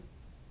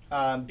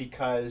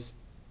 because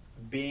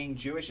being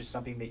Jewish is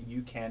something that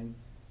you can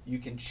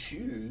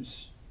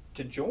choose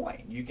to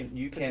join. You can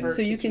Convert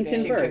So you to can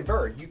Judaism.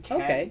 convert. You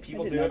can. Okay, I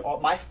People didn't do it. know.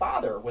 My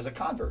father was a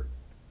convert.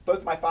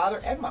 Both my father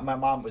and my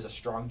mom was a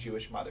strong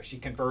Jewish mother. She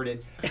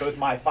converted both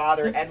my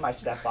father and my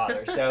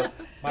stepfather. So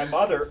my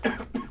mother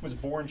was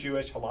born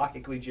Jewish,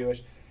 halakhically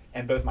Jewish,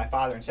 and both my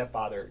father and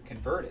stepfather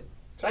converted.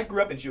 So I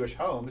grew up in Jewish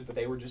homes, but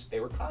they were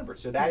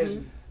converts. So that is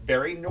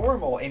very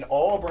normal in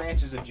all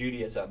branches of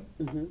Judaism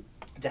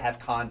to have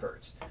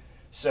converts.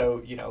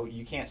 So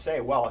you can't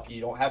say, well, if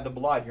you don't have the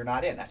blood, you're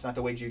not in. That's not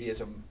the way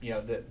Judaism,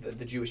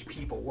 the Jewish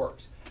people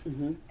works.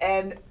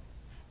 And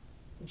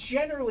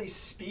generally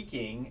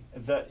speaking,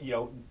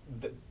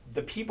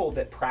 the people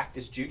that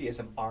practice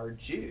Judaism are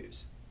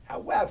Jews.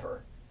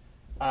 However,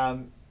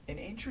 an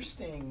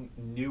interesting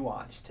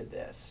nuance to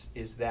this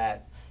is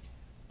that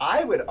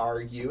I would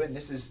argue, and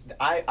this is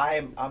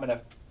I'm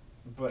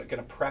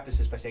gonna preface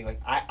this by saying, like,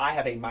 I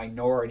have a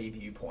minority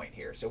viewpoint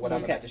here. So what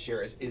I'm Okay. about to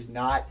share is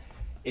not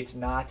it's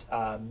not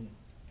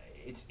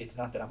it's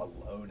not that I'm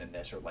alone in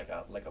this, or like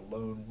a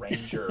lone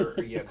ranger,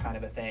 kind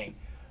of a thing.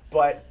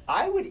 But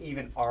I would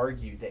even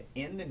argue that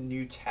in the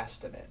New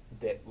Testament,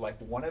 that like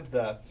one of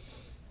the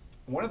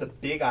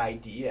big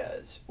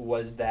ideas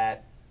was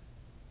that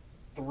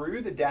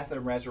through the death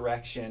and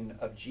resurrection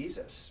of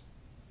Jesus,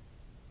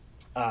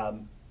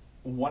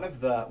 one of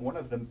the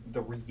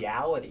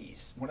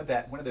realities, one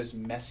of those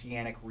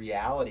messianic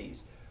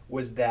realities,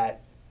 was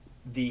that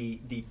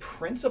the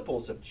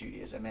principles of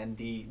Judaism and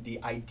the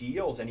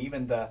ideals and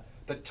even the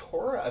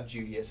Torah of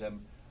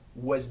Judaism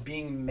was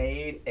being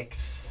made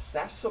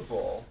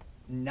accessible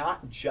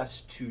not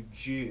just to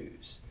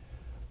Jews,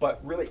 but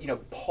really,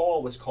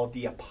 Paul was called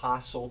the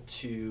apostle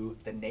to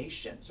the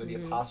nations, or the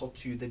apostle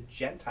to the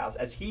Gentiles,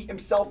 as he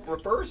himself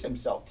refers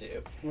himself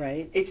to.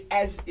 Right. It's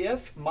as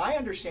if my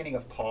understanding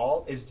of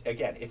Paul is,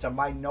 again, it's a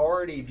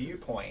minority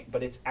viewpoint,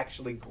 but it's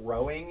actually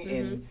growing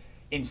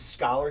in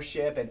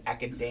scholarship and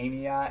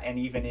academia and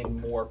even in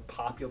more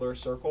popular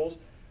circles,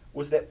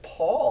 was that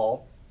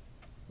Paul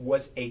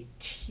was a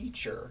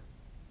teacher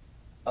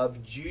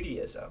of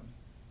Judaism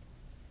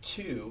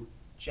to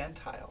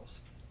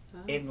Gentiles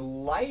in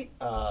light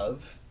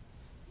of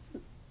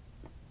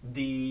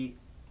the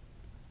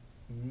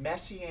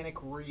messianic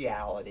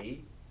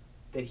reality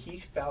that he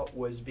felt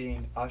was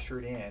being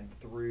ushered in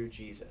through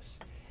Jesus.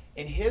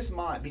 In his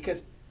mind,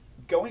 because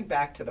going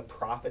back to the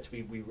prophets,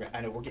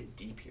 I know we're getting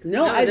deep here.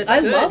 No, No, I this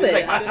is love good. It's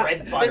it. like my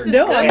bread and butter. This is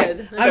No,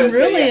 good. I'm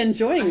really yeah.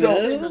 enjoying So,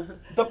 this.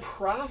 the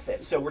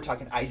prophets, so we're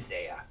talking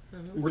Isaiah,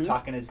 we're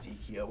talking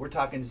Ezekiel, we're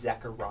talking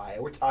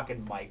Zechariah, we're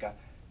talking Micah.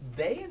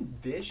 They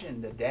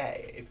envisioned a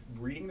day, if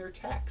reading their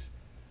text,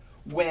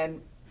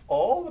 when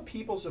all the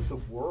peoples of the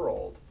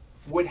world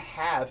would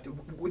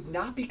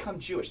not become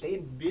Jewish. They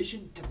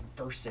envisioned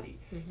diversity.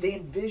 They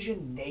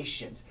envisioned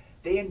nations.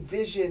 They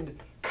envisioned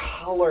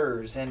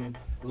colors and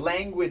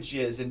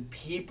languages and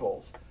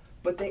peoples.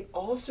 But they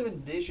also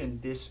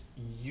envisioned this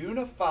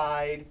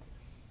unified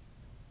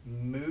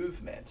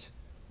movement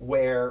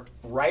where,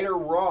 right or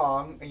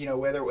wrong,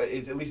 whether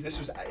it's, at least this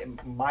was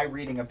my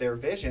reading of their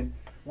vision,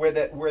 where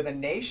the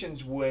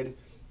nations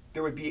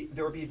there would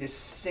be this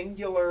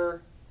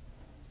singular.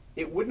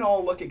 It wouldn't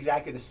all look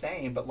exactly the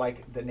same, but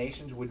like the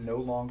nations would no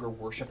longer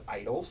worship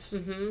idols,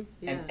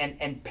 Yeah.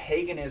 and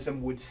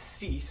paganism would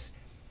cease,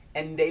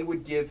 and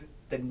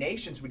the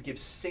nations would give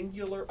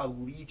singular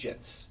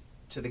allegiance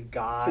to the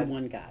God, To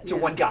one God. to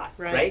one God,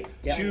 Right. right?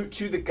 Yeah.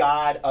 To the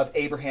God of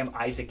Abraham,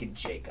 Isaac, and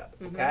Jacob.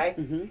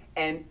 Okay,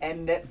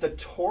 and that the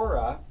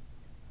Torah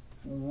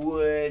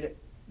would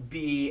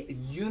be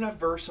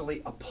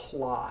universally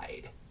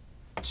applied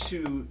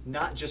to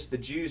not just the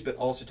Jews but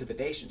also to the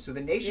nations. So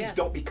the nations Yeah.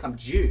 don't become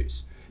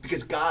Jews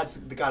because God's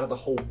the God of the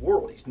whole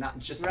world. He's not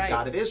just Right. the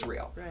God of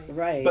Israel. Right.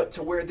 Right. But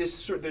to where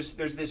there's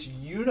this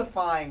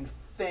unifying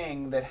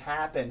thing that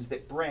happens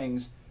that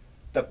brings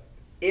the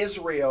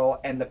Israel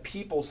and the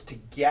peoples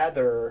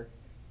together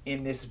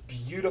in this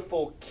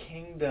beautiful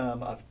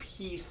kingdom of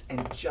peace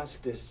and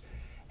justice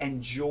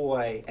and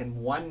joy and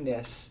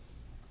oneness,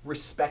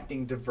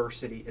 respecting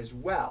diversity as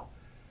well.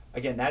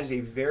 Again, that is a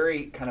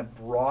very kind of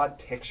broad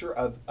picture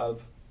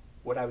of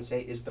what I would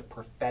say is the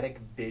prophetic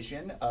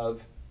vision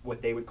of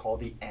what they would call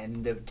the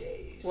end of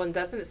days. Well, and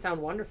doesn't it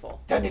sound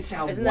wonderful? Doesn't it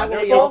sound Isn't that what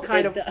wonderful? we all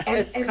kind of? It does.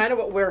 It's And- kind of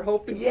what we're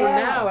hoping for Yeah.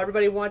 now.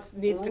 Everybody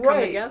needs to come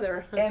Right.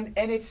 together. and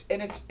it's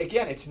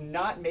again, it's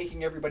not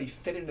making everybody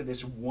fit into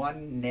this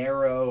one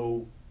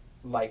narrow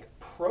like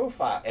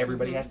profile.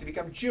 Everybody has to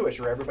become Jewish,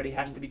 or everybody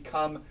has to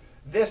become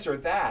this or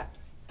that.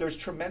 There's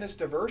tremendous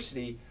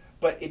diversity,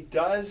 but it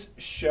does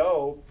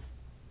show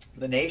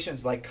the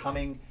nations like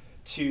coming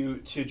to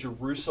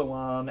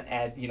Jerusalem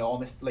at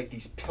almost like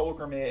this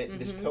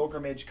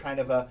pilgrimage kind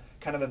of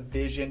a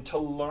vision to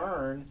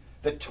learn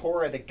the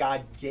Torah that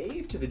God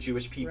gave to the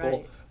Jewish people,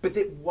 Right. but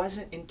that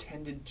wasn't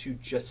intended to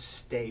just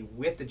stay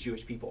with the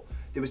Jewish people.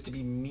 It was to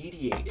be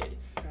mediated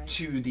Right.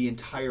 to the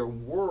entire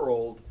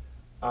world,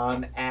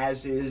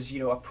 as is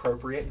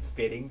appropriate and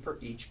fitting for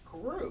each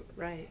group.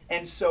 Right.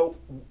 And so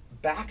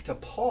back to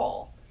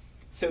Paul.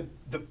 So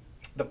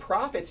the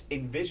prophets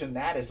envision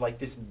that as like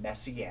this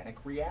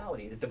messianic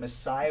reality that the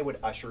Messiah would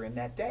usher in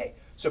that day.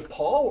 So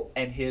Paul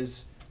and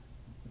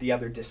the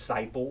other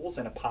disciples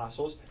and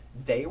apostles,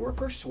 they were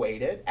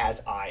persuaded,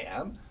 as I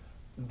am,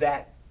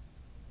 that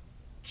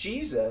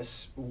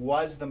Jesus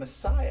was the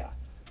Messiah.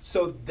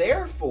 So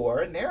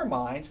therefore, in their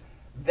minds,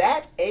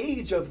 that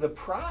age of the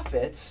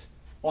prophets,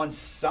 on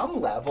some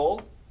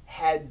level,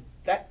 had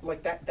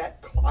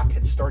that clock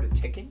had started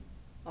ticking.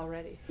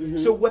 Already.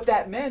 So what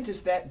that meant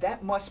is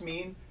that must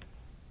mean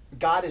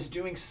God is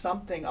doing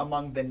something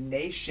among the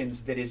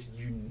nations that is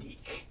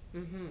unique.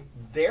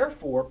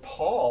 Therefore,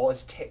 Paul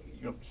is,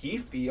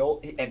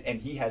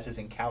 and he has his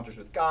encounters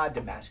with God,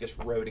 Damascus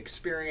Road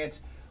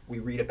experience. We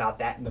read about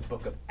that in the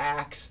book of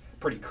Acts.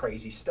 Pretty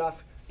crazy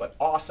stuff, but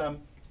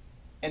awesome.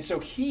 And so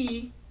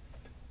he,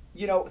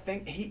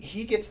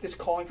 he gets this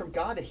calling from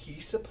God that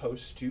he's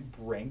supposed to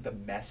bring the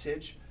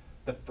message,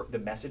 the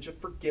message of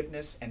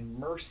forgiveness and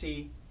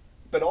mercy,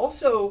 but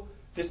also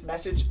this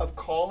message of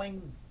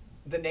calling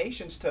the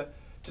nations to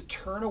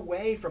turn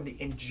away from the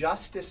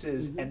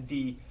injustices and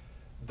the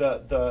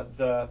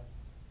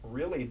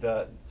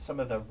some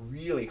of the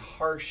really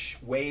harsh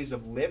ways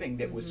of living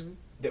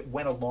that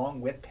went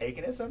along with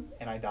paganism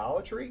and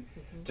idolatry,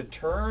 to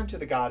turn to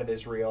the God of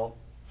Israel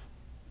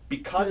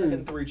because of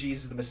and through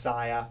Jesus the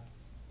Messiah.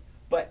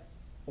 But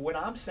what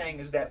I'm saying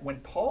is that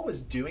when Paul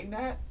was doing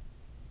that,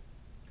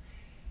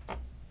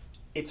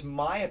 it's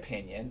my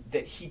opinion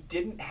that he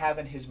didn't have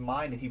in his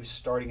mind that he was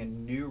starting a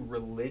new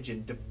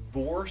religion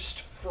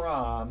divorced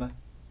from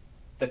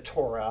the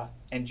Torah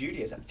and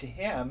Judaism. To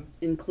him,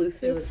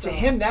 Inclusive. to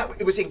him that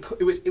it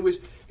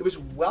was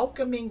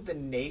welcoming the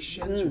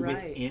nations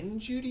Right. within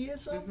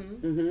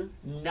Judaism,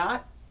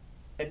 not.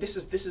 And this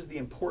is the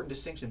important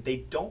distinction. They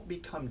don't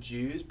become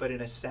Jews, but in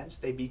a sense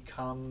they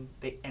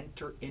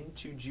enter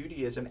into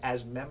Judaism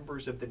as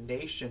members of the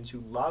nations who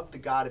love the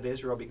God of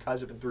Israel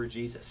because of and through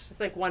Jesus. It's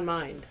like one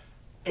mind.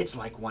 It's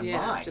like one Yeah,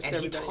 mind. just And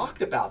everybody. he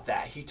talked about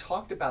that. He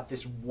talked about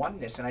this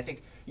oneness. And I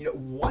think,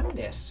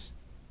 oneness,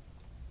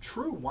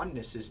 true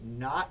oneness is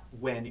not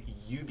when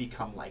you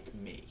become like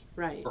me.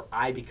 Right. Or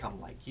I become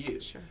like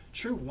you. Sure.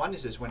 True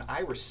oneness is when I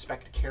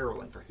respect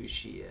Carolyn for who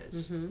she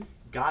is.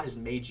 God has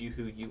made you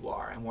who you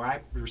are. And where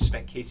I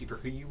respect Casey for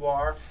who you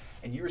are,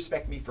 and you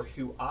respect me for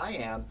who I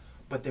am,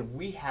 but then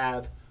we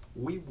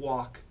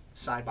walk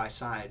side by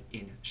side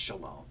in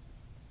shalom,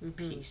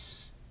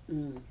 peace.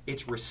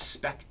 It's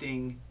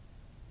respecting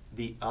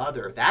the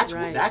other. That's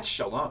Right. that's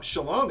shalom.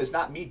 Shalom is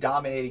not me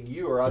dominating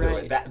you or other.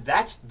 Right.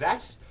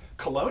 That's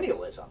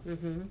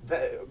colonialism.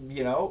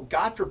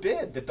 God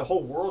forbid that the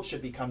whole world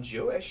should become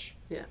Jewish.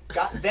 Yeah.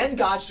 Then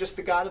God's just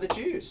the God of the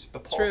Jews.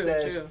 But Paul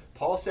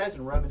True. says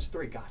in Romans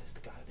 3, God is the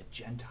God of the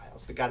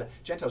Gentiles.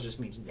 Gentiles just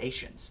means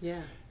nations.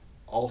 Yeah.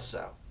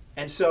 Also.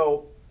 And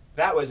so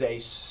that was a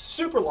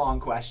super long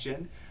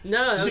question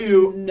No, that was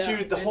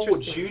to the whole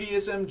interesting.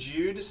 Judaism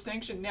Jew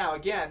distinction. Now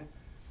again,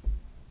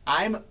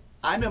 I'm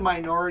a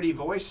minority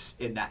voice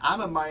in that.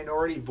 I'm a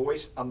minority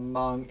voice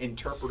among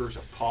interpreters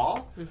of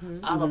Paul.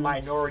 I'm a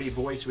minority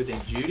voice within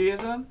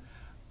Judaism.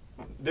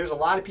 There's a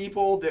lot of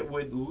people that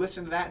would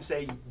listen to that and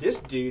say,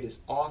 this dude is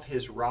off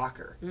his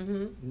rocker.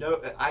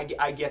 No,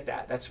 I get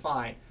that. That's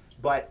fine.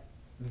 But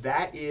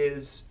that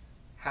is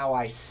how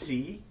I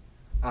see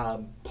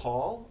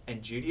Paul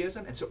and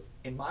Judaism. And so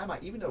in my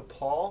mind, even though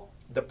Paul,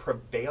 the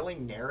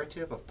prevailing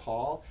narrative of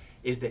Paul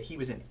is that he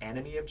was an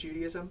enemy of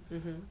Judaism,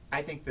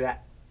 I think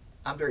that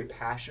I'm very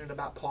passionate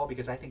about Paul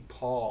because I think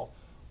Paul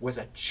was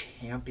a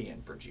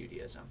champion for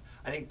Judaism.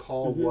 I think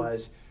Paul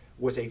was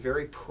a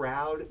very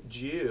proud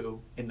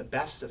Jew in the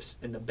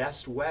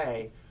best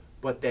way,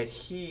 but that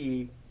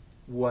he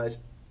was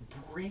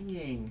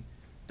bringing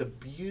the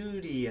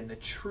beauty and the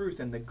truth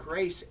and the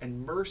grace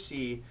and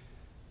mercy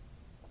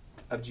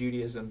of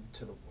Judaism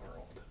to the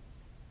world.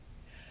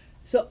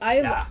 So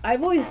Yeah.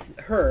 I've always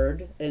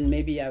heard, and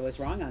maybe I was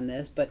wrong on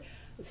this, but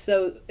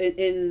so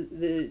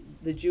in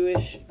the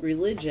Jewish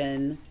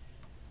religion,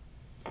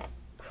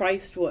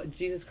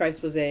 Jesus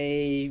Christ was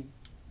a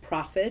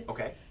prophet,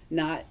 Okay.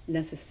 not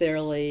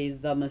necessarily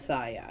the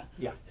Messiah.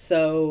 Yeah.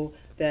 So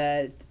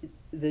that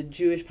the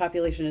Jewish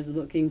population is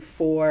looking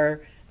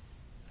for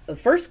the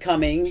first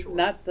coming, Sure.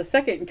 not the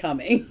second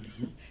coming.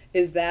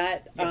 Is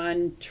that Yeah.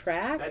 on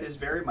track? That is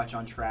very much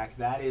on track.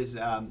 That is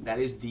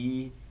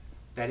the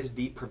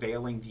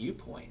prevailing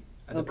viewpoint.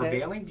 The Okay.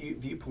 prevailing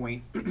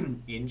viewpoint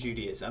in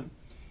Judaism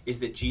is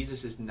that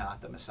Jesus is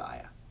not the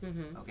Messiah.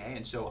 Okay,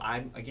 and so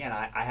I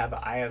have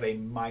a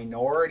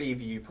minority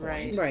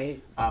viewpoint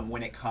Right.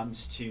 when it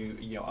comes to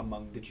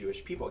among the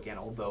Jewish people. Again,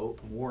 although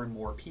more and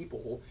more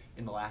people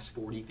in the last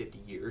 40, 50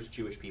 years,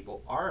 Jewish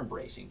people are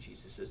embracing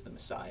Jesus as the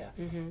Messiah.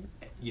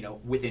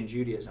 Within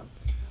Judaism,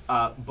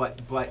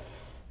 but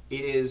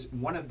it is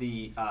one of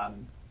the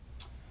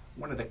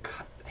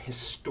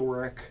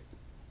historic,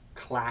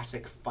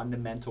 classic,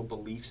 fundamental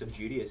beliefs of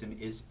Judaism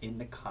is in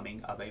the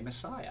coming of a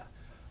Messiah.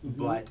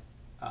 But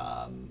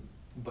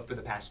for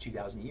the past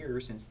 2,000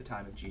 years, since the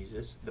time of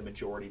Jesus, the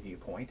majority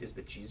viewpoint is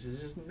that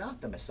Jesus is not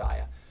the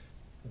Messiah.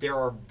 There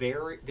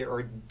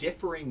are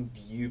differing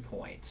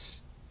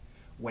viewpoints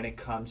when it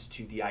comes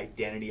to the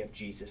identity of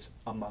Jesus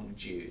among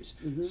Jews.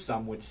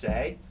 Some would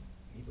say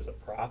he was a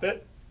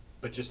prophet,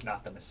 but just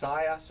not the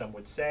Messiah. Some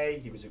would say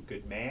he was a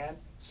good man.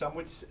 Some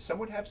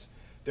would have.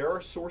 There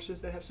are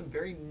sources that have some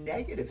very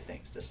negative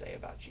things to say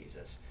about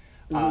Jesus.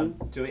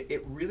 So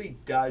it really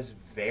does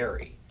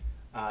vary.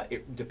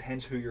 It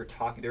depends who you're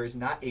talking. There is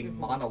not a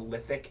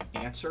monolithic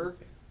answer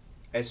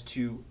as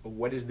to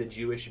what is the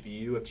Jewish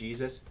view of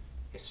Jesus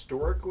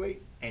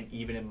historically and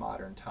even in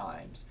modern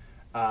times.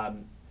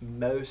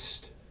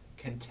 Most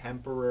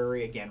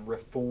contemporary, again,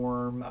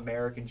 Reform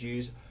American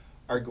Jews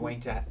are going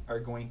to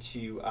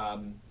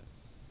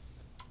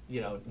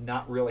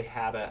not really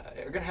have are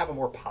going to have a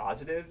more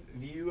positive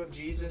view of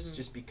Jesus,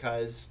 just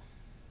because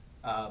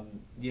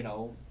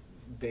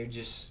they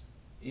just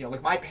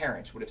like my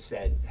parents would have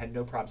said, had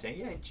no problem saying,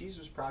 yeah, Jesus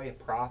was probably a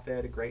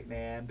prophet, a great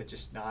man, but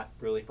just not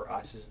really for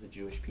us as the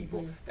Jewish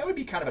people. That would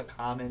be kind of a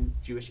common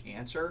Jewish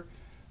answer,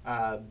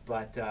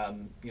 but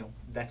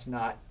that's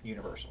not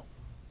universal.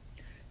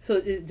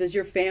 So does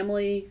your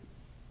family,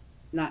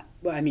 not,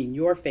 well, I mean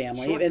your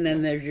family, Sure, and then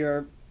yeah. there's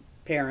your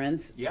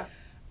parents, Yeah.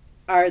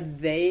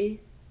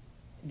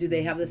 do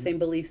they have the same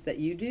beliefs that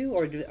you do,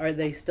 or are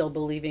they still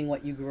believing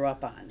what you grew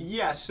up on?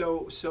 Yeah,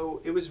 so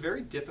it was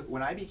very difficult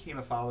when I became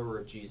a follower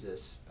of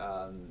Jesus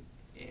when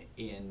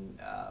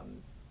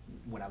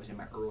I was in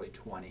my early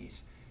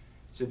 20s.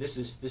 So this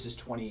is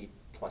 20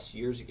 plus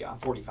years ago. I'm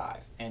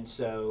 45, and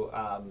so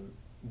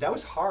that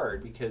was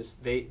hard because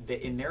they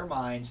in their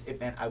minds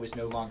it meant I was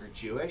no longer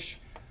Jewish.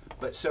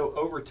 But so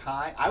over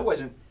time, I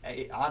wasn't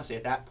honestly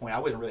at that point I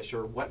wasn't really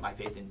sure what my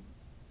faith in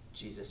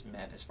Jesus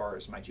meant as far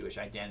as my Jewish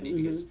identity,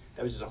 because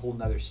that was just a whole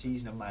nother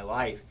season of my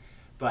life.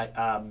 But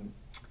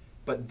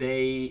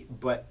they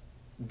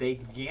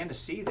began to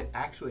see that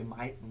actually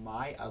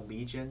my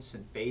allegiance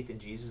and faith in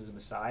Jesus as the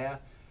Messiah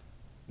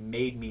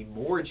made me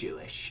more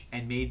Jewish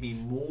and made me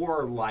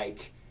more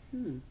like,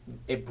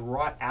 it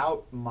brought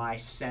out my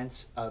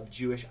sense of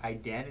Jewish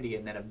identity,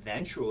 and then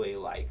eventually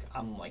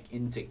I'm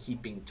into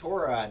keeping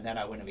Torah, and then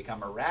I went to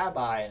become a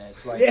rabbi, and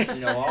it's all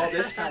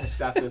this kind of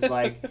stuff is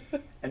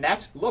and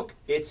that's, look,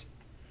 it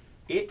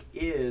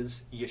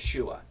is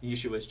Yeshua.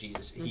 Yeshua is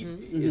Jesus. He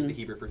is the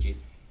Hebrew for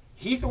Jesus.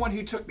 He's the one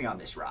who took me on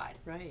this ride.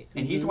 Right.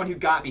 And he's the one who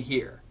got me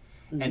here.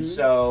 And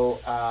so,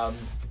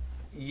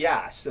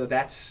 so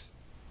that's,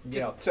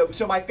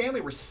 so my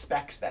family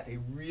respects that. They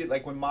really,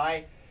 when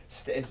my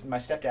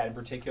stepdad in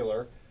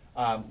particular,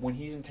 when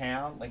he's in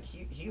town,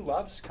 he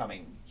loves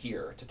coming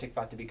here to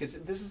Tikvat, because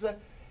this is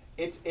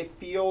it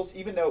feels,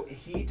 even though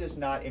he does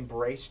not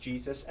embrace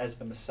Jesus as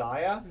the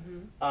Messiah,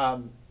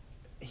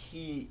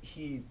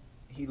 he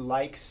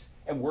likes,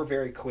 and we're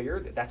very clear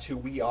that that's who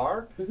we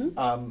are,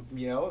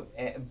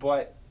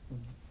 but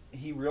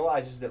he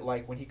realizes that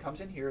when he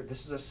comes in here,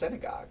 this is a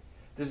synagogue.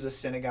 This is a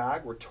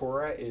synagogue where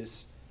Torah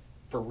is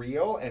for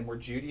real, and where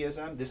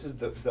Judaism, this is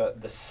the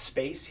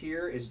space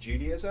here is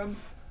Judaism,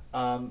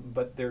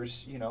 but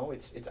there's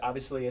it's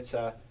obviously it's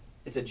a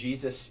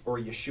Jesus or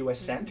Yeshua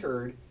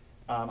centered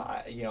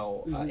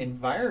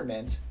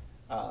environment,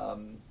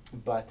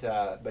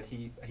 but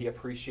he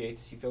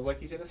appreciates, he feels like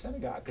he's in a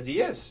synagogue because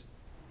he is.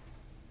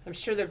 I'm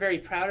sure they're very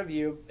proud of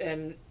you,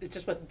 and it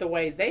just wasn't the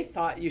way they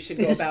thought you should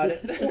go about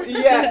it.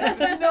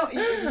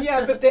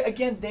 But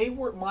they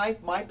were,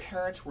 my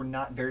parents were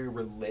not very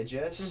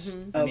religious.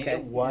 I mean,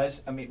 it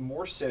was,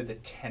 more so the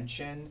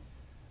tension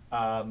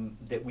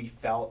that we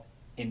felt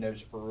in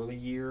those early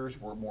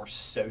years were more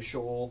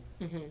social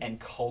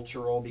and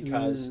cultural,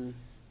 because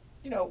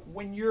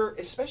when you're,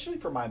 especially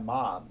for my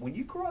mom, when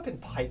you grow up in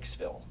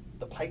Pikesville,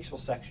 the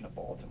Pikesville section of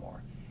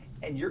Baltimore,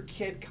 and your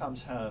kid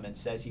comes home and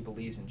says he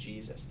believes in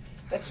Jesus,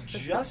 that's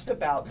just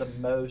about the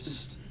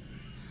most.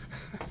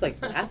 It's like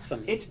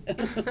blasphemy. It's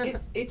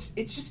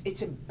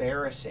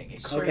embarrassing.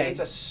 It Sure. creates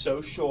a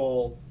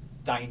social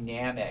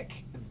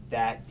dynamic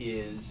that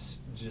is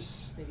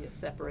just, Maybe a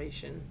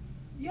separation.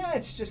 yeah.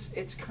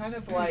 It's kind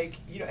of like,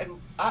 and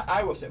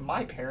I will say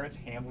my parents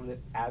handled it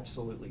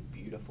absolutely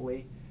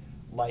beautifully.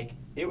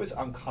 It was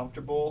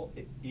uncomfortable,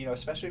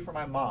 especially for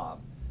my mom,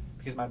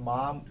 because my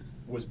mom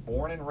was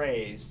born and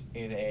raised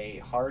in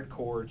a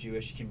hardcore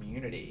Jewish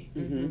community,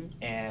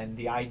 and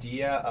the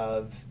idea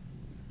of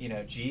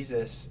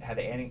Jesus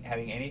having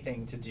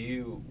anything to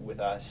do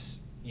with us,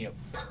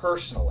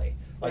 personally,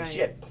 Right. She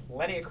had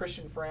plenty of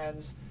Christian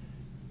friends.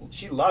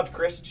 She loved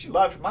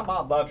my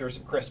mom loved her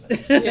some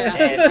Christmas, Yeah.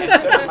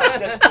 and so did my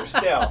sister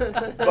still.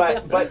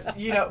 But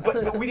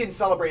we didn't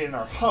celebrate it in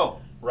our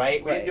home.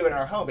 Right? We didn't do it in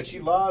our home, but she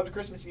loved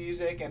Christmas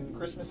music and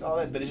Christmas all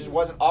that, but it just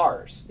wasn't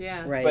ours.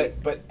 Yeah.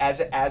 Right. But as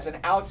an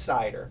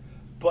outsider,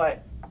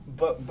 but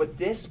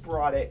this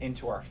brought it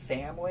into our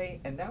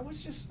family, and that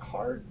was just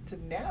hard to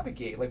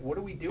navigate. What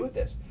do we do with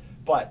this?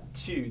 But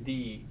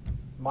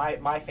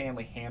my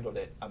family handled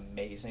it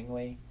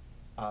amazingly.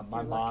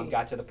 My You're mom lucky.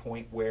 got to the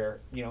point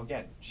where,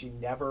 again, she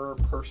never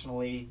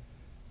personally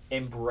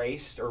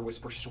embraced or was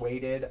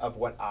persuaded of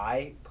what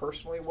I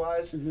personally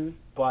was,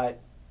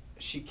 but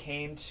she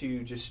came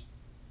to just,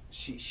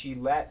 she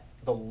let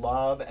the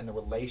love and the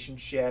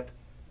relationship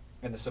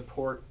and the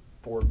support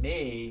for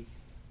me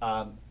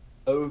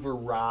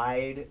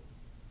override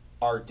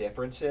our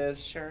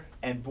differences. Sure.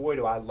 And boy,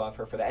 do I love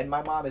her for that. And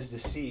my mom is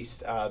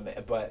deceased,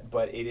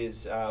 but it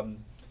is,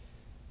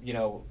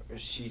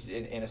 she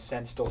in a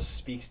sense still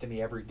speaks to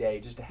me every day.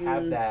 Just to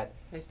have that.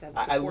 Nice to have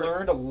I support.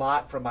 learned a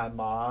lot from my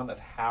mom of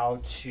how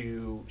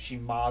she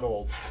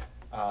modeled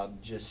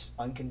just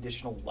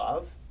unconditional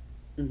love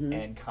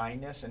and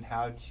kindness, and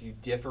how to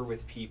differ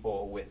with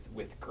people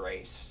with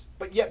grace,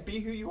 but yet be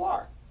who you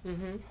are.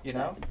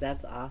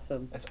 That's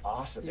awesome. That's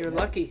awesome. You're isn't it?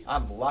 lucky.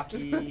 I'm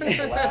lucky,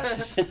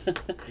 blessed.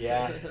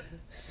 Yeah.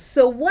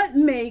 So what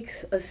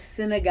makes a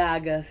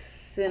synagogue a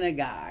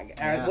synagogue?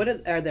 Yeah.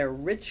 Are there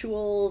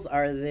rituals?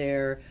 Are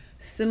there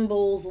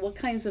symbols? What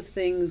kinds of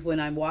things when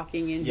I'm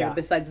walking in here, Yeah.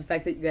 besides the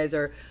fact that you guys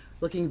are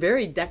looking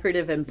very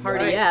decorative and Right,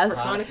 party-esque.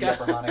 for Hanukkah. Yeah,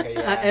 for Hanukkah,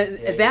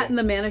 yeah. That and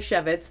the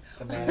Manischewitz.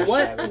 The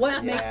Manischewitz,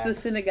 What makes yeah. the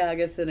synagogue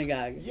a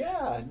synagogue?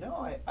 Yeah,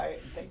 no, I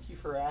thank you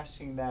for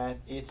asking that.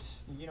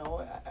 It's,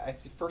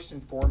 it's first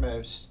and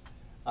foremost,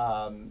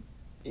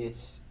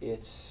 it's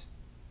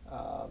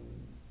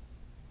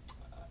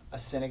a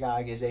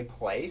synagogue is a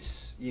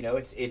place.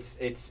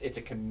 It's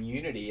a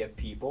community of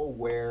people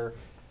where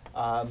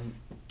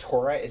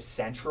Torah is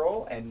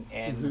central,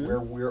 and where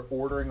we're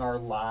ordering our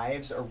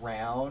lives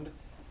around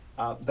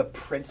the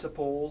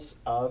principles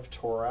of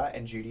Torah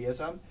and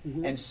Judaism.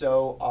 And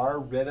so our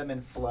rhythm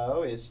and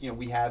flow is,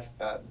 we have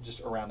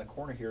just around the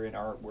corner here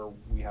where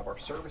we have our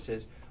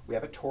services, we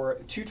have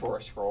two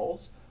Torah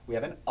scrolls. We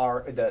have an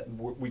ark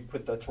we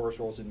put the Torah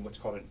scrolls in what's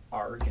called an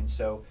ark, and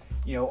so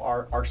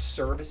our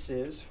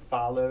services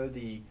follow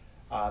the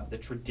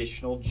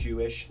traditional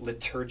Jewish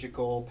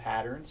liturgical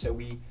pattern. So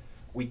we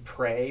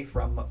pray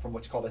from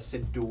what's called a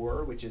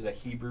Siddur, which is a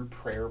Hebrew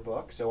prayer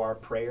book. So our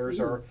prayers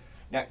are,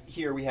 now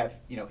here we have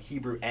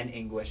Hebrew and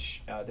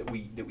English that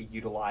we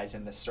utilize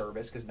in the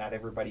service, because not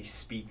everybody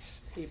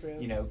speaks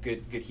Hebrew.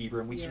 Good Hebrew,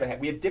 and we sort of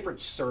we have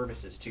different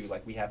services too.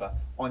 Like we have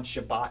on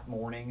Shabbat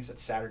mornings,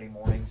 that's Saturday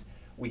mornings,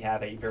 we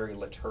have a very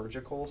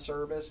liturgical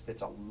service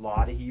that's a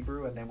lot of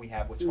Hebrew, and then we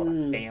have what's called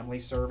a family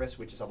service,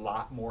 which is a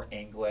lot more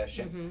English,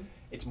 and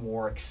it's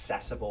more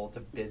accessible to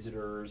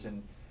visitors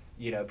and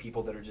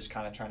people that are just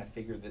kind of trying to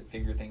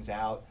figure things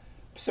out.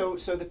 So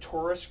the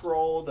Torah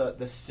scroll, the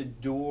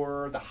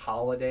Siddur, the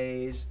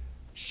holidays,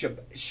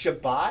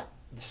 Shabbat,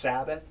 the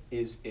Sabbath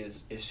is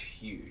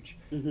huge.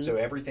 So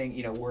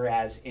everything,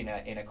 whereas in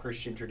a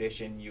Christian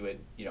tradition you would,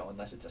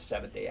 unless it's a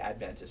Seventh-day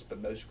Adventist,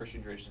 but most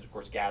Christian traditions of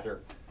course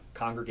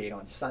congregate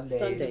on Sundays.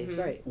 Sundays,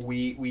 right.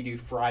 We do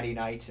Friday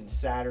nights and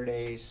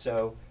Saturdays.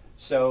 So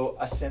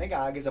a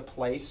synagogue is a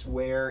place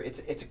where it's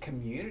a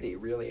community,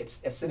 really.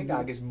 A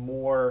synagogue is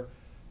more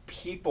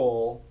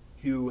people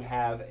who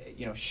have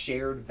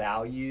shared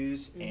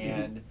values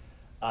and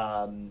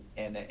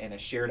a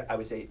shared, I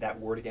would say that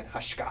word again,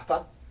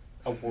 hashkafa,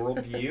 a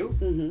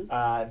worldview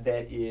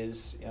that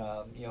is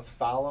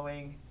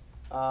following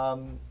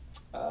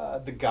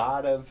the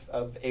God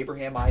of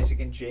Abraham,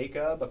 Isaac, and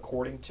Jacob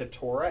according to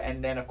Torah.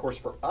 And then of course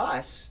for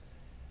us,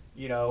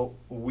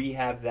 we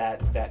have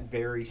that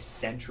very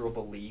central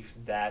belief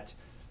that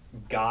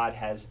God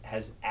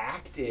has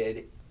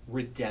acted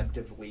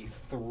redemptively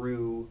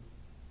through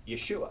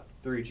Yeshua,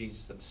 through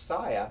Jesus the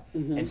Messiah.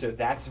 And so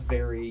that's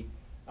very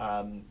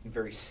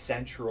very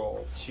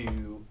central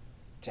to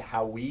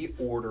how we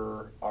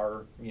order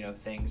our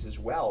things as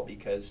well,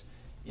 because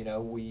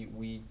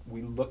we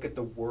look at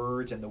the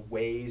words and the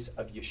ways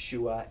of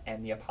Yeshua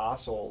and the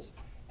apostles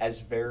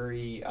as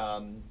very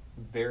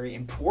very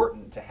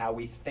important to how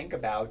we think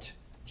about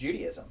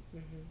Judaism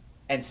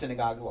and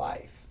synagogue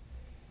life.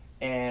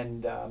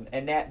 And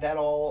that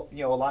all,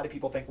 a lot of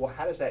people think, well,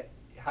 how does that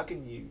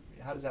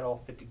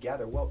all fit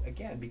together? Well,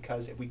 again,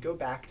 because if we go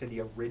back to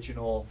the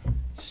original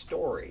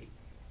story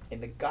in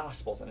the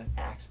Gospels and in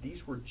Acts,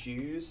 these were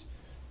Jews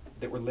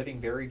that were living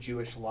very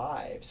Jewish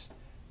lives.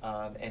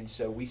 And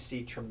so we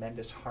see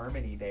tremendous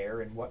harmony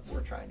there in what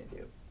we're trying to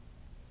do.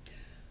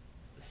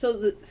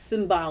 So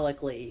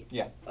symbolically,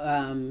 Yeah.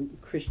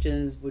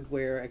 Christians would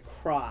wear a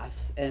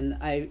cross, and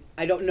I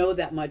don't know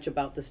that much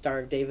about the Star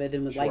of David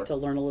and would like to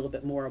learn a little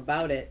bit more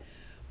about it.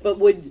 But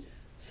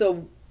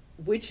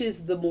which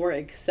is the more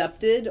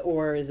accepted,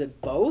 or is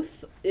it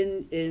both?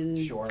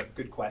 Sure,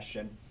 good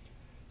question.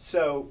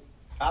 So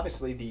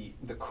obviously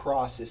the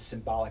cross is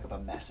symbolic of a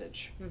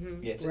message.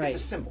 It's a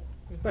symbol.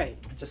 Right.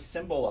 It's a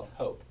symbol of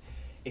hope.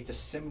 It's a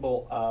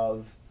symbol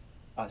of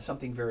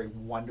something very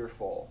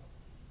wonderful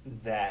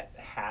that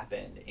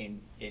happened in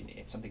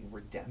something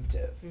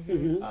redemptive.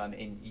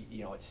 And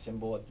it's a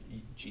symbol of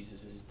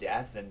Jesus'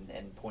 death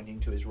and pointing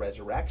to his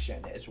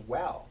resurrection as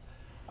well.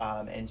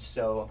 And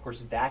so of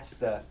course that's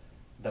the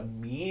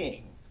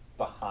meaning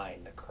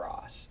behind the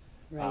cross.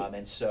 Right.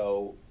 And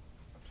so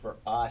for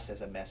us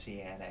as a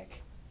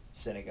messianic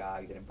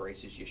synagogue that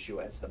embraces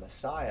Yeshua as the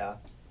Messiah,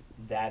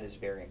 that is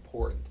very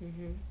important.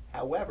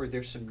 However,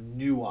 there's some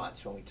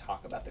nuance when we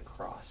talk about the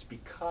cross,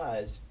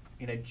 because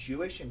in a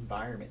Jewish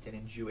environment and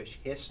in Jewish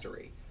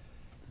history,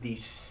 the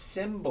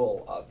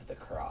symbol of the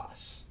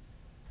cross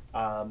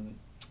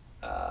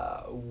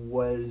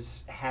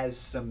has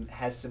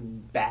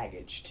some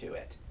baggage to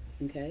it.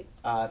 Okay.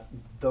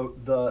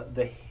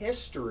 The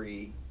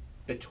history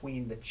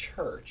between the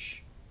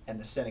church and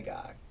the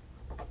synagogue,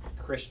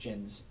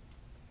 Christians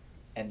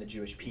and the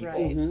Jewish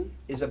people,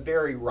 is a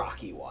very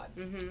rocky one.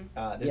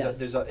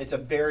 It's a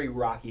very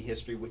rocky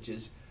history, which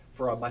is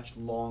for a much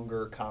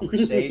longer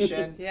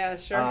conversation. Yeah,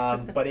 sure.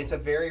 But it's a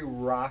very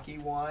rocky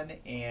one,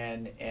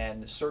 and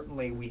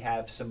certainly we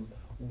have some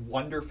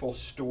wonderful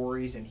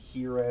stories and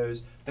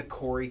heroes, the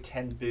Corrie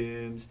ten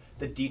Booms,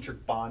 the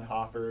Dietrich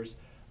Bonhoeffers,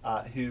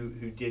 who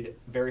did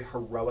very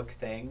heroic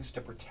things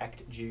to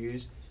protect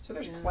Jews. So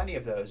there's plenty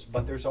of those,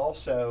 but there's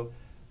also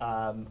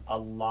a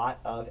lot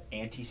of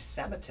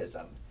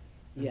anti-Semitism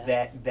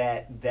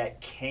that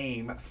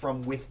came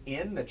from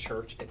within the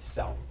church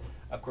itself.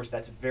 Of course,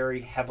 that's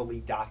very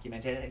heavily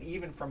documented, and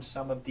even from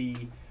some of the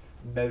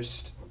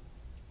most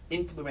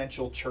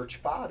influential church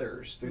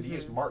fathers through the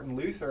years. Martin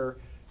Luther,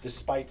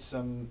 despite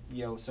some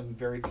some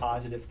very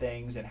positive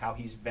things and how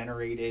he's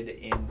venerated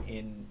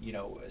in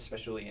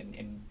especially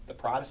in the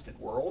Protestant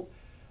world,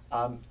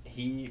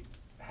 he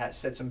has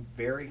said some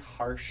very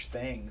harsh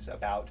things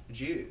about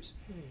Jews,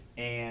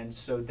 and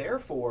so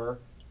therefore.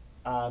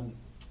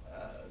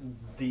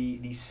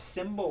 The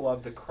symbol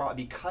of the cross,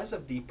 because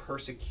of the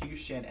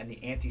persecution and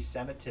the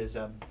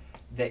anti-Semitism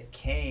that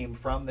came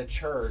from the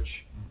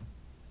church,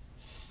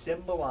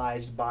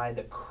 symbolized by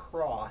the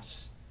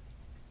cross,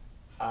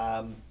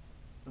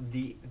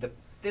 the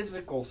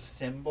physical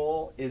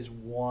symbol is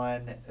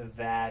one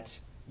that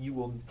you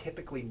will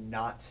typically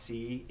not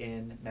see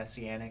in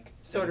Messianic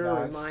Sort of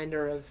synagogues. a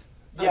reminder of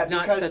Yeah,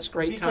 not because, such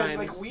great because times.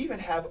 like we even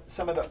have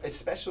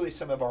especially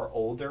some of our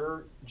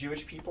older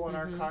Jewish people in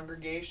our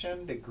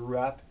congregation that grew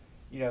up,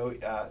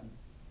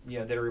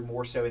 that are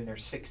more so in their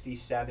 60s,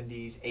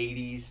 70s,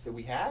 80s that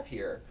we have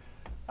here.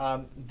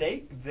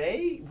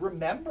 They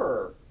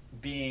remember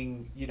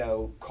being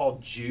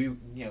called Jew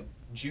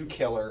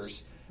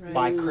killers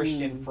by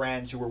Christian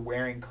friends who were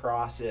wearing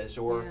crosses,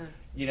 or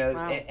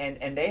Wow.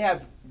 and they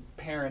have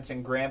parents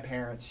and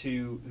grandparents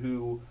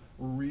who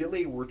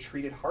really were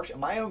treated harsh.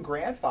 My own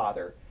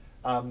grandfather,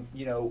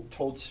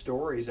 told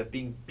stories of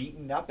being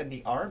beaten up in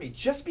the army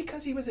just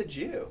because he was a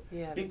Jew,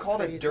 Yeah, being that's called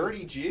crazy. a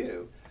dirty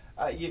Jew.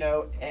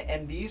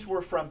 And these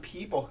were from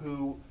people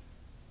who,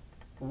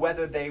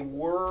 whether they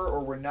were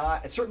or were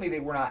not, certainly they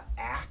were not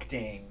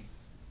acting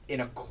in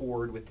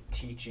accord with the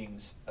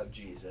teachings of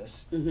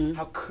Jesus.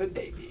 How could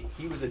they be?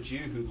 He was a Jew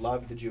who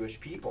loved the Jewish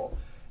people,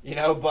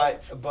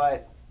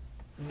 but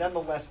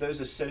nonetheless, those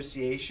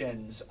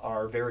associations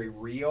are very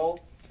real.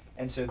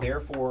 And so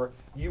therefore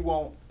you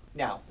won't.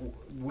 Now,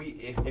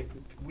 if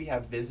we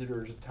have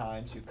visitors at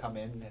times who come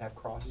in that have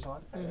crosses on,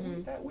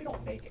 we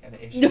don't make an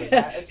issue with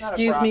that. It's not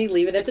Excuse me,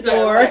 leave it at the not-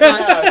 door. it's not-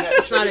 No,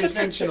 it's not there's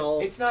no- intentional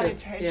It's not to-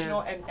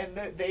 intentional,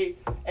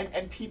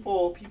 and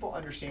people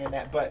understand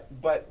that.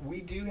 But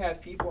we do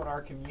have people in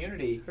our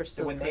community We're that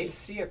still when they pretty-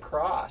 see a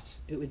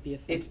cross, It would be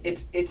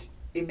offensive.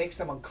 it makes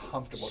them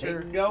uncomfortable.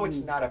 Sure. They know it's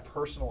not a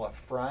personal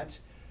affront,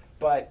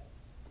 but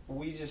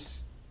we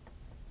just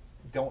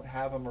don't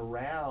have them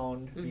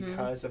around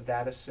because of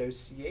that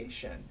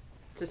association.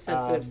 It's a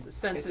sensitive, It's a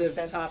sensitive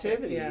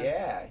sensitivity.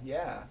 topic.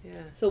 Yeah.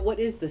 So what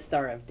is the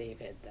Star of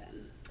David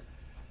then?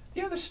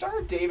 The Star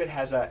of David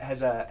has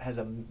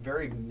a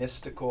very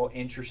mystical,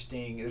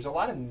 interesting. There's a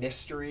lot of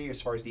mystery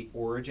as far as the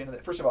origin of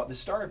it. First of all, the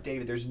Star of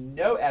David. There's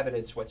no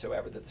evidence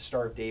whatsoever that the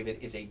Star of David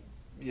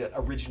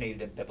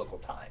originated in biblical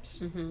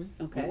times.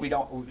 Okay. We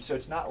don't. So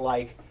it's not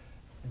like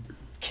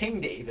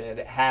King David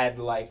had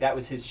that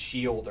was his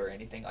shield or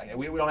anything like that.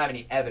 We don't have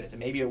any evidence, and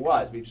maybe it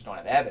was. We just don't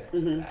have evidence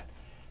of that.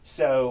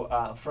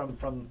 So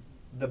from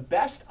the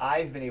best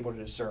I've been able to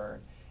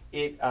discern,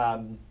 it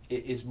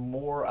is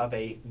more of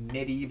a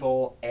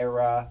medieval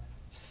era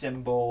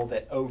symbol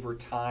that over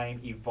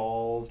time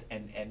evolved,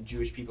 and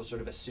Jewish people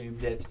sort of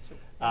assumed it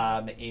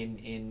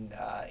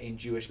in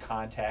Jewish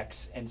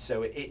contexts, and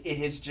so it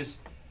has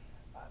just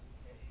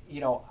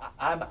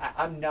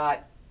I'm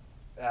not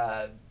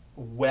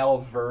well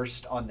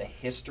versed on the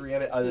history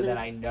of it, other than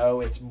I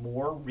know it's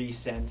more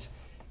recent.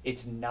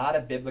 It's not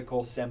a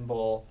biblical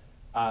symbol.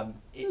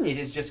 It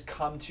has just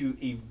come to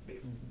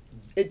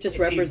It just it's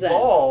represents.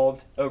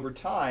 evolved over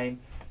time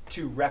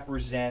to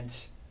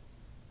represent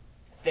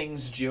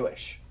things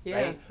Jewish, Yeah,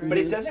 right? right. But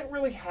it doesn't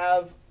really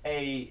have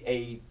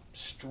a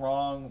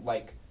strong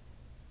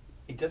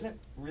it doesn't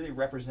really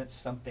represent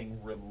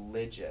something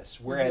religious.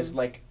 Whereas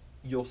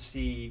you'll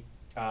see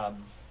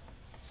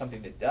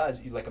something that does,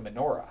 like a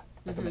menorah.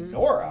 Like a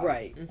menorah,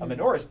 Right. A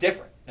menorah is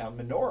different. Now, a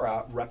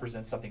menorah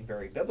represents something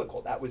very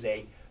biblical.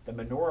 The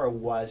menorah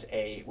was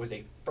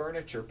a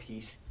furniture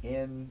piece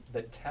in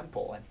the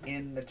temple and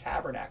in the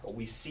tabernacle.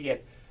 We see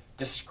it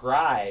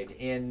described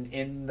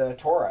in the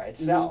Torah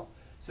itself.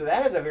 So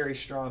that has a very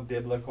strong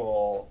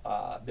biblical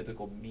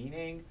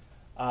meaning.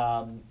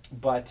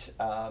 But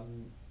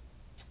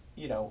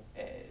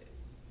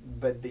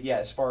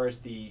as far as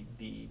the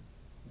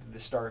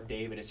Star of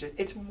David,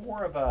 it's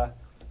more of a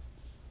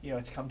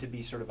it's come to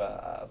be sort of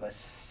a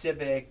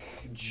civic,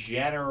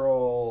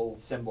 general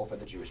symbol for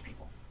the Jewish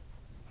people.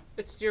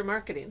 It's your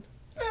marketing.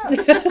 Or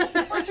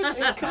it's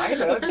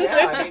kind of,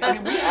 yeah. I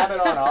mean, we have it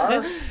on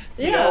our,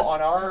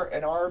 on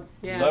our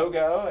Yeah.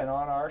 logo and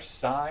on our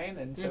sign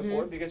and so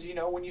forth, because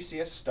when you see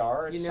a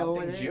star, it's You know something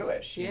what it is.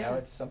 Jewish. Yeah.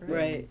 It's something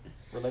Right.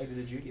 related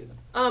to Judaism.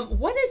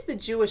 What does the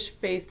Jewish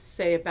faith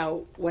say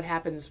about what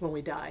happens when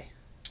we die?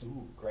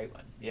 Ooh, great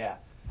one. Yeah.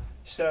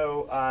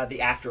 So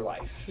the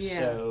afterlife.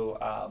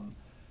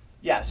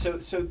 Yeah. So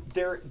so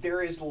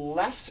there is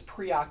less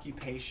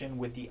preoccupation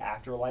with the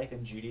afterlife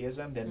in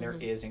Judaism than there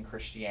is in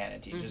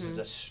Christianity, just as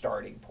a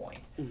starting point.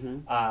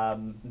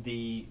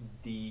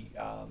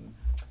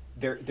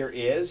 There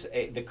is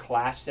the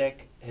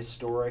classic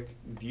historic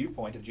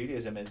viewpoint of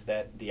Judaism is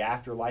that the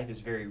afterlife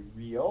is very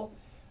real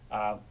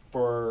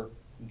for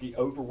the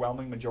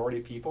overwhelming majority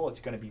of people, it's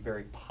going to be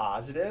very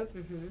positive.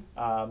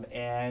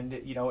 And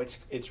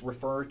it's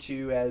referred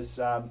to as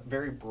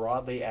very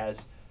broadly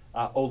as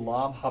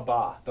Olam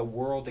Haba, the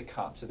world to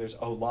come. So there's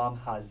Olam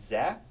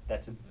Hazeh,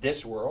 that's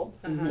this world.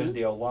 There's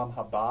the Olam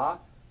Haba,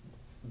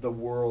 the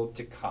world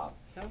to come.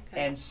 Okay.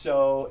 And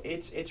so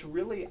it's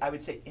really, I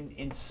would say,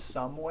 in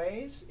some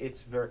ways,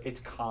 it's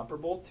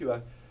comparable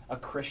to a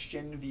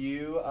Christian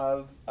view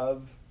of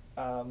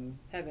Heaven.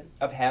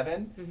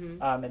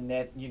 And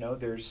that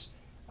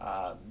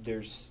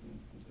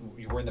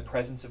we're in the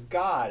presence of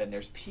God, and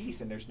there's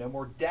peace, and there's no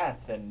more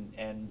death,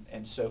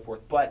 and so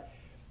forth. But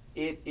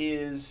it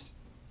is,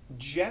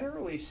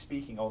 generally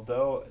speaking,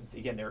 although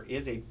again there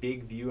is a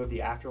big view of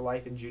the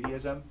afterlife in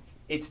Judaism,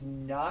 it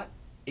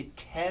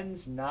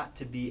tends not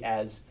to be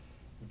as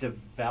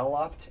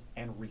developed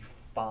and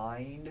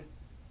refined,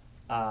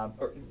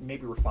 or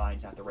maybe refined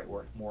is not the right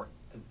word, more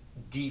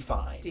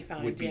defined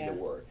would be the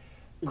word.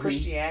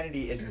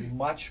 Christianity is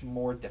much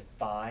more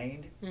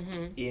defined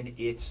in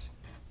its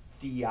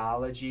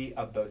theology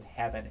of both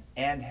heaven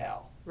and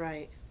hell.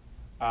 Right.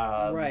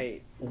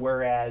 Right.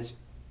 Whereas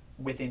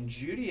within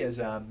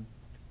Judaism,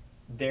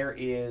 there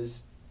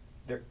is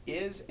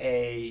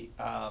a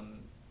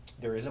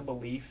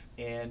belief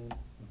in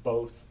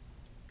both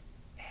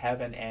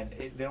heaven and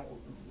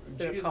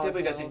Judaism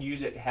typically doesn't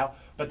use it hell,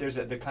 but there's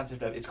the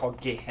concept of, it's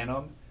called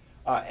Gehenna,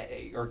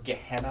 or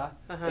Gehenna,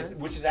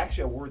 which is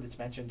actually a word that's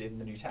mentioned in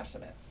the New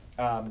Testament,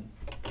 and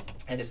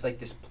it's like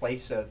this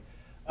place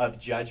of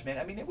judgment.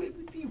 I mean, it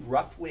would be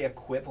roughly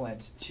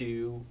equivalent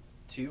to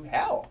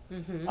hell,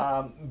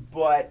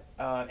 but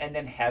and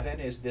then heaven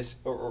is this,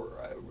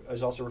 or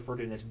is also referred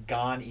to as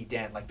Gan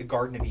Eden, like the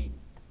Garden of Eden.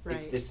 Right.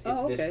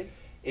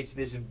 It's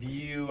this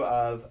view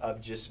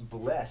of just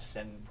bliss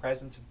and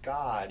presence of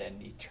God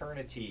and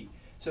eternity.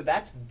 So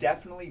that's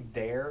definitely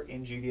there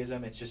in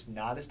Judaism. It's just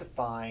not as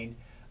defined.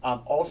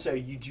 Also,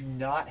 you do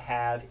not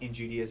have in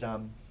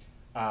Judaism,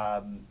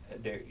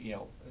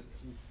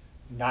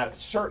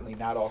 certainly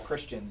not all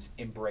Christians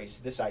embrace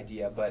this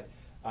idea, but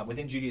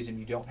within Judaism,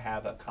 you don't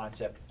have a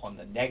concept on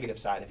the negative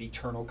side of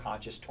eternal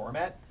conscious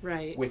torment,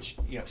 Right. which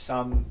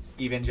some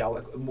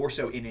evangelical, more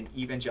so in an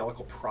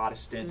evangelical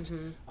Protestant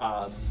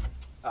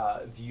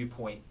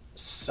viewpoint,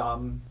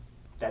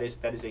 that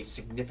is a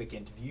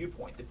significant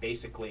viewpoint that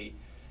basically,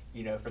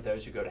 for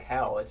those who go to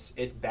hell, it's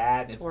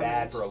bad, and it's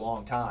bad for a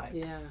long time,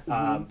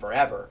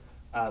 forever.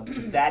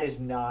 That is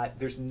not.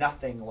 There's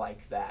nothing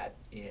like that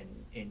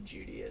in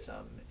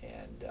Judaism,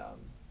 and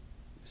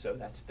so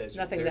those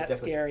Nothing that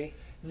scary.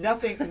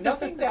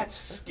 Nothing that's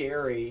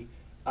scary,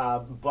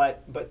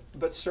 but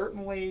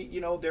certainly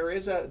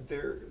there's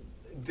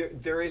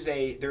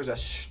a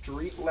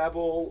street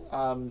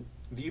level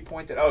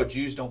viewpoint that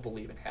Jews don't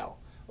believe in hell.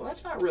 Well,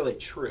 that's not really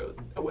true.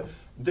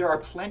 There are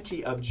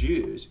plenty of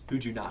Jews who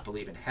do not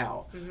believe in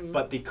hell,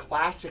 but the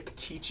classic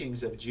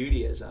teachings of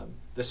Judaism,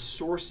 the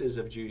sources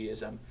of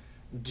Judaism,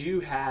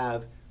 do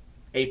have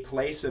a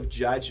place of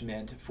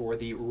judgment for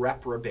the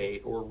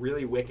reprobate or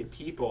really wicked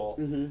people.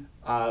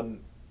 That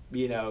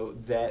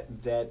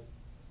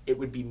it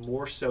would be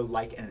more so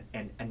like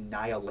an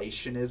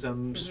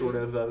annihilationism sort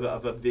of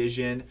a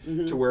vision,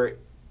 to where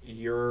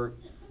you're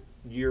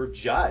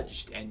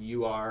judged and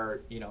you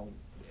are,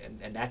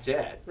 and that's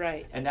it.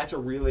 Right. And that's a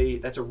really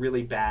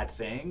bad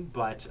thing,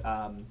 but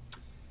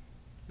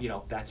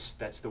that's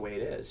the way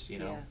it is,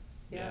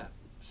 Yeah.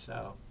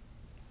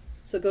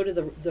 So go to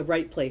the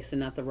right place and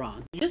not the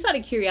wrong. Just out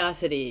of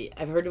curiosity,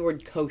 I've heard the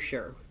word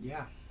kosher.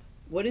 Yeah.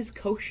 What is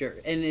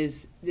kosher? And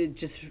is it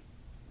just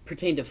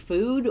pertain to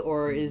food,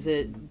 or is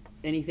it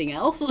anything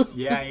else?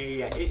 Yeah.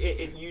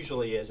 It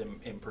usually is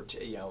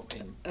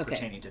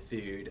pertaining to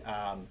food.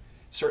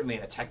 Certainly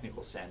in a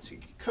technical sense,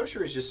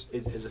 kosher is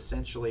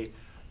essentially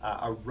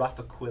a rough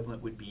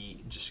equivalent would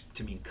be just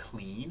to mean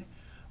clean.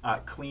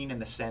 Clean in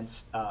the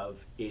sense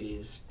of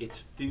it's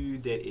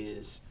food that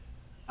is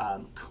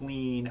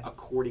clean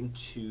according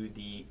to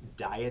the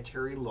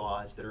dietary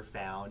laws that are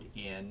found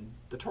in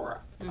the Torah.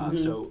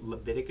 So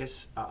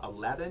Leviticus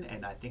 11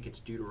 and I think it's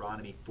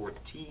Deuteronomy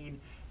 14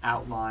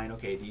 outline.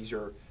 Okay, these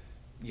are,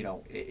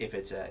 if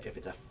it's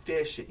a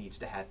fish, it needs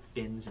to have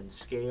fins and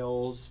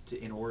scales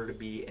in order to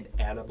be an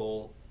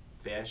edible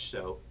fish.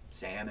 So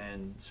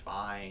salmon's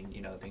fine,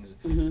 things,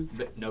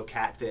 but no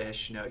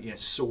catfish, no,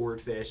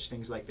 swordfish,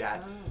 things like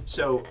that.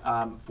 So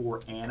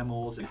for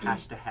animals, it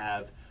has to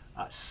have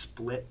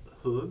split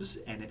hooves,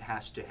 and it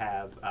has to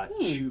have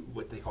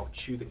what they call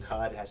chew the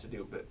cud. It has to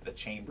do with the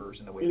chambers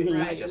and the way they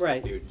digest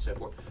the food and so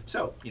forth.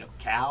 So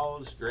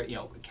cows,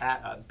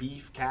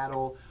 beef,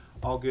 cattle,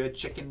 all good.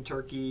 Chicken,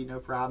 turkey, no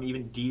problem.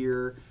 Even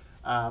deer,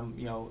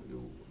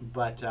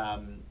 but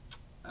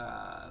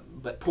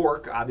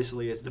pork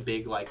obviously is the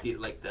big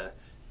the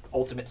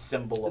ultimate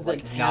symbol of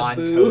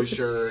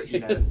non-kosher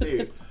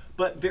food.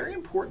 But very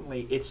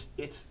importantly,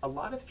 it's a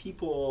lot of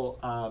people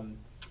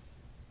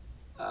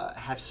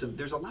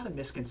there's a lot of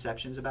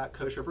misconceptions about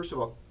kosher. First of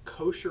all,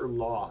 kosher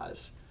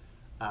laws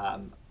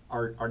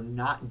are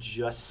not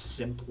just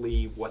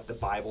simply what the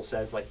Bible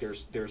says. Like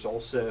there's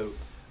also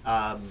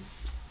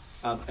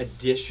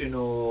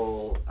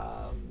additional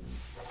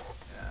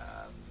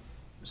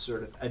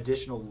sort of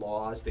additional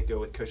laws that go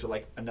with kosher.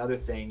 Like another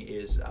thing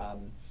is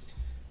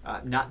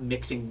not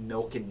mixing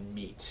milk and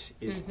meat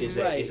is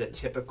a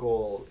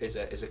typical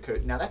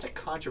now that's a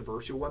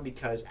controversial one,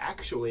 because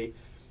actually,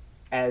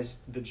 as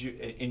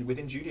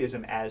within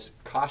Judaism, as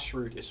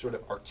kashrut is sort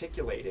of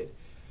articulated,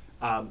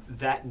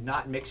 that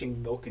not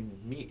mixing milk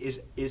and meat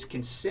is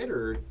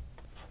considered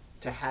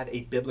to have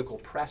a biblical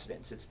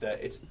precedence.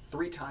 It's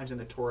 3 times in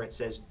the Torah it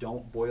says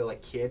don't boil a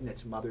kid in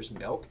its mother's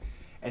milk,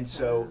 and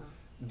so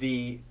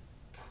the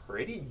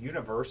pretty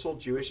universal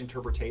Jewish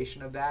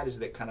interpretation of that is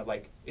that kind of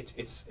like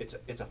it's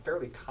a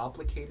fairly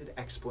complicated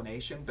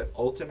explanation, but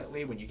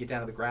ultimately when you get down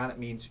to the ground, it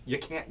means you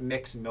can't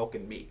mix milk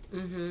and meat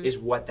is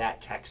what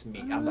that text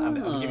means. I'm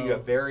giving you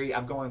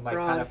I'm going like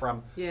broad. Kind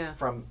of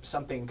from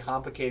something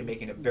complicated,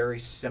 making it very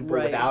simple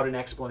without an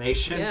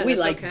explanation. Yeah, We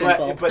that's like okay.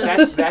 simple. But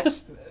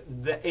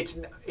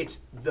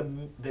it's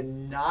the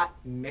not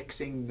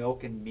mixing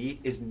milk and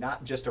meat is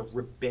not just a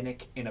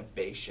rabbinic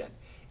innovation.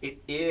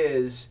 It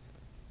is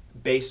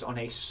based on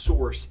a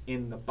source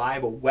in the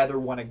Bible, whether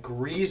one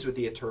agrees with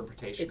the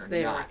interpretation It's or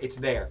there. not. It's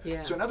there.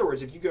 Yeah. So in other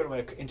words, if you go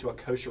into a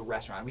kosher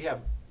restaurant, we have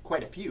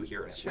quite a few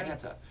here in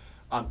Atlanta,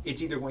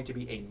 it's either going to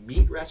be a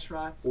meat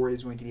restaurant or it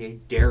is going to be a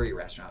dairy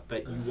restaurant,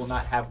 but you will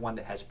not have one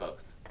that has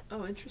both.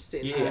 Oh,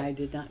 interesting. Yeah. I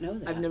did not know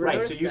that. I've never Right, so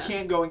noticed you that.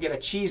 can't go and get a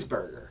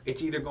cheeseburger.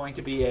 It's either going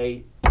to be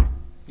a,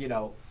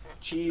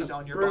 cheese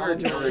on your burger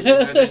bun, or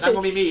joint. there's not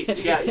going to be meat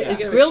to get. You Yeah.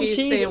 get a grilled cheese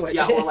cheese. sandwich.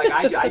 Yeah, or like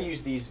I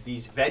use these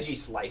veggie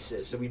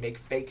slices, so we make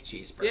fake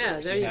cheeseburgers. Yeah,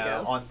 there you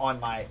go. On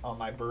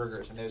my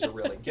burgers, and those are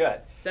really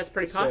good. That's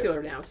pretty So-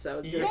 popular now.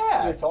 So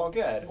Yeah, it's all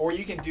good. Or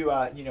you can do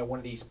one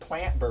of these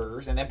plant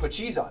burgers and then put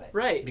cheese on it.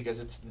 Right. Because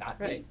it's not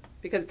right, meat.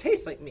 because it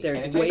tastes like meat.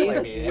 There's And it tastes ways,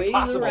 like meat. ways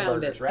Impossible around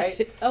burgers, it.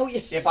 right? Oh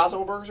yeah.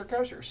 Impossible burgers are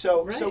kosher.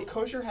 So Right.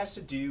 kosher has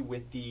to do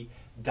with the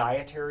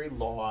dietary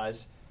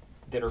laws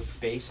that are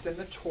based in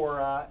the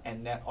Torah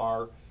and that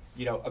are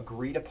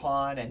agreed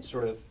upon and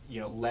sort of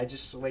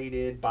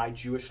legislated by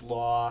Jewish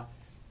law,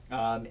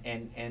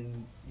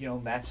 and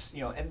that's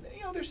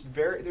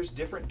there's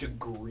different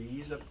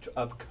degrees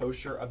of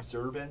kosher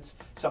observance.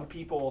 Some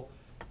people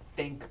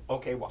think,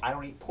 okay, well, I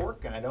don't eat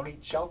pork and I don't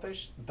eat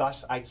shellfish,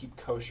 thus I keep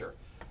kosher.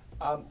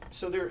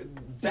 So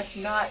that's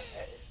not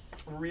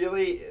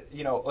really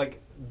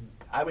like.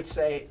 I would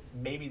say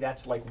maybe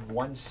that's like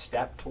one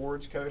step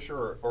towards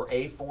kosher or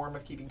a form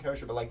of keeping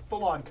kosher, but like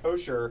full on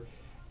kosher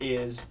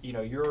is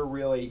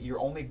you're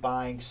only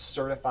buying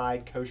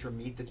certified kosher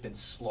meat that's been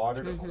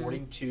slaughtered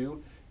according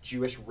to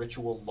Jewish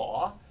ritual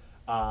law.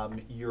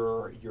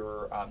 You're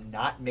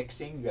not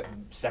mixing. You have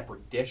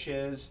separate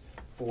dishes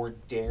for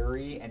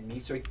dairy and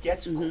meat, so it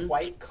gets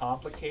quite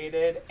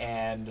complicated,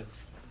 and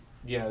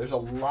there's a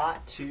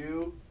lot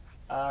to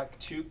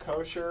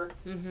kosher.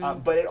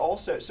 But it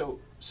also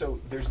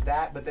so there's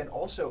that, but then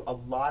also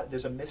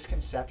there's a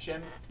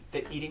misconception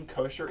that eating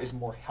kosher is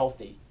more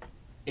healthy.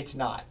 It's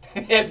not.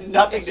 It has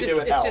nothing to do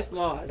with health. It's just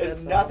laws. It has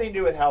that's nothing to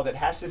do with health. It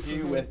has to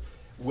do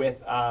with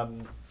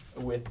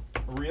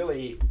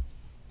really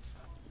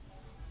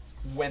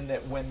when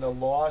the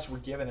laws were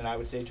given, and I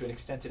would say to an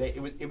extent today,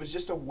 it was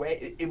just a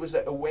way. It was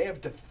a way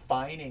of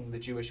defining the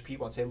Jewish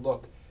people and say,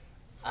 look,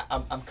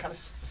 I'm kind of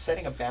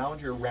setting a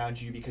boundary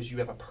around you because you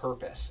have a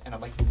purpose, and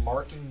I'm like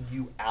marking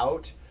you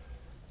out.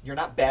 You're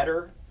not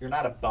better. You're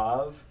not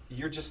above.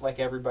 You're just like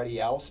everybody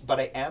else. But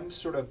I am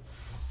sort of.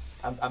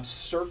 I'm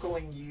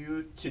circling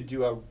you to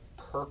do a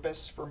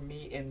purpose for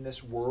me in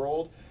this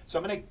world. So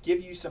I'm going to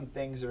give you some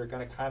things that are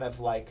going to kind of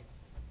like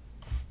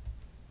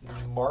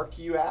mark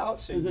you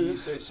out, so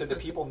so that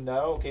people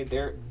know, okay,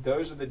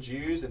 those are the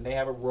Jews and they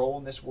have a role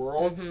in this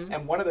world.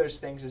 And one of those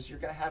things is you're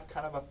going to have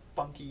kind of a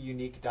funky,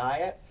 unique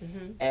diet,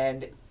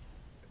 and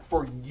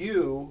for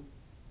you,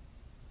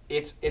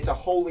 it's a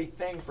holy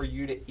thing for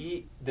you to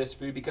eat this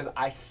food because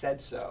I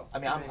said so. I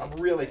mean, I'm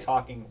really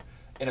talking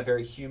in a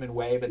very human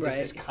way, but this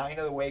is kind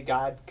of the way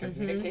God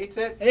communicates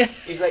it.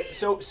 He's like,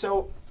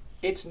 so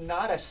it's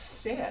not a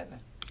sin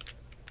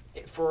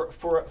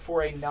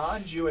for a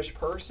non-Jewish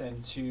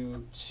person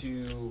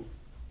to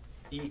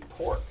eat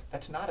pork.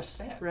 That's not a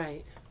sin.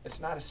 Right.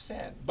 It's not a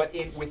sin. But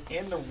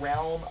within the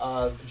realm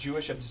of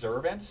Jewish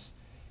observance,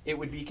 it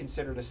would be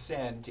considered a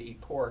sin to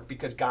eat pork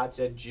because God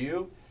said,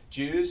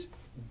 Jews,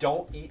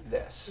 don't eat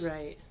this.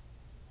 Right.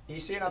 You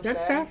see what I'm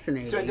That's saying?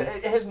 fascinating. So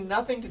it has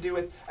nothing to do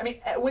with. I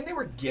mean, when they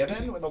were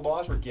given, when the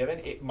laws were given,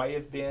 it might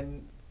have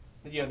been,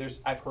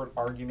 I've heard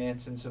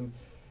arguments and some,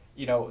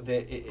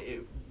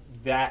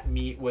 that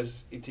meat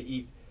was to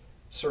eat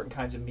certain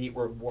kinds of meat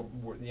where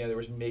there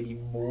was maybe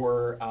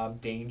more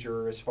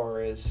danger as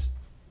far as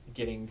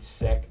getting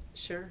sick.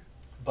 Sure.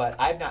 But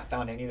I've not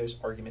found any of those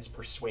arguments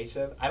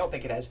persuasive. I don't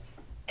think it has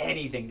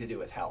anything to do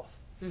with health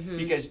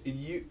because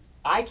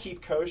I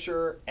keep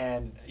kosher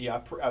and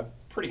a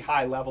pretty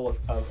high level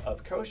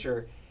of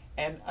kosher,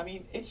 And I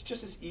mean, it's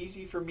just as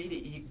easy for me to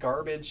eat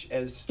garbage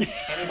as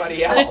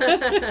anybody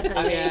else.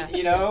 I mean,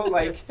 you know,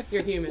 like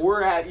You're human.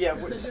 we're at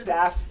we're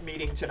staff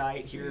meeting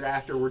tonight here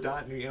after we're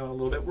done, you know, a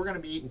little bit. We're going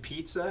to be eating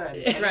pizza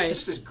and Right. it's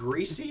just as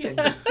greasy and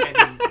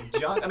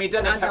junk. I mean, it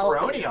doesn't have Not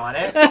pepperoni on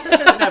it. It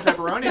doesn't have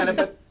pepperoni on it,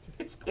 but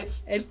it's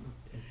just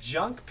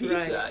junk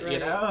pizza, right, you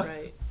know?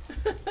 Right.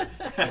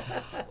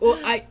 Well,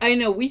 I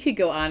know we could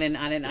go on and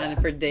on and on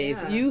for days.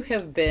 Yeah. You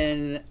have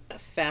been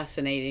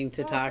fascinating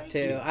to talk thank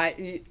to.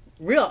 you.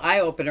 Real eye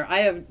opener.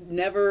 I have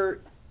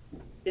never,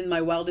 in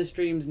my wildest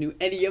dreams, knew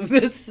any of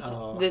this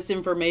Oh. this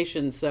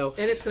information. So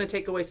And it's going to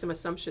take away some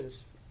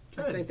assumptions.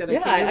 I Good. think that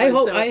Yeah, came I with,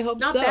 hope- so I hope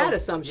not so. bad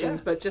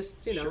assumptions, Yeah. but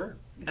just Sure.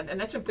 And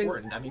that's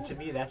important. I mean, to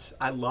me,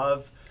 I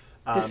love.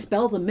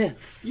 dispel the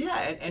myths. Yeah,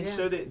 and Yeah.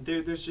 so that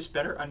there's just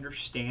better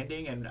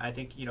understanding, and I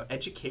think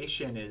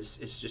education is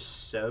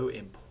just so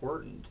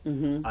important.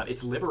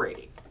 It's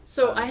liberating.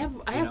 So I have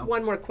you know?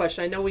 one more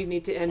question. I know we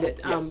need to end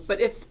it. Yeah.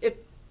 But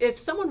if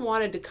someone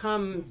wanted to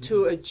come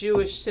to a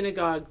Jewish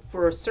synagogue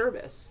for a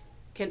service,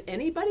 can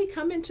anybody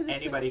come into the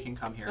Anybody can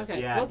come here.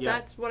 Okay. Yeah, Well, yeah.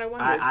 that's what I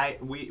wondered.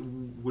 We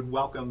would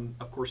welcome,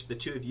 of course, the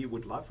two of you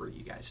would love for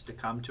you guys to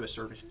come to a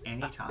service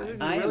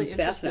anytime. I really am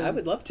fascinated. I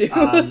would love to.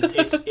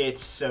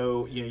 It's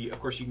so of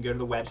course you can go to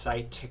the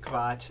website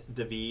Tikvat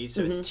David,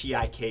 so it's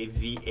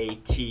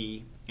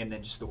TIKVAT and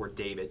then just the word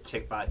David,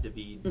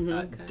 tikvatdavid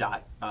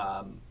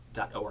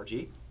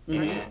 .org,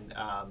 and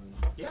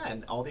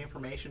and all the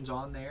information's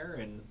on there,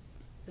 and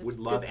That's would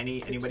love good to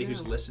anybody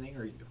who's know. listening,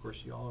 or of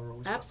course you all are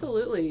always welcome.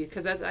 Absolutely,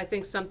 because that's I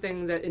think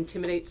something that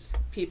intimidates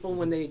people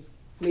when they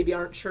maybe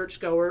aren't church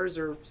goers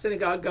or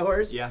synagogue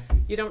goers. Yeah.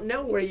 You don't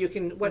know where you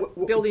can what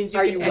W- buildings you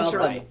are can you enter.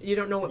 welcome? You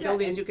don't know what Yeah,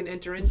 buildings and you can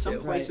enter And into. some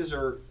places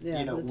are,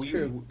 Yeah, that's we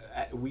true.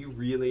 we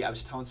really. I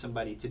was telling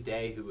somebody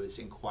today who was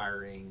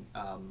inquiring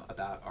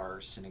about our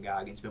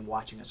synagogue. He's been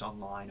watching us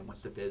online and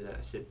wants to visit.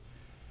 I said,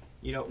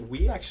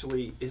 we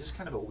actually, this is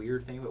kind of a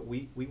weird thing, but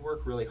we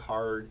work really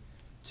hard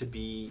to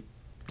be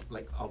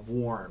like a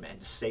warm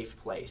and safe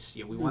place.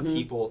 We want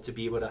people to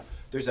be able to.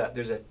 There's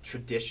a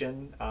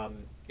tradition.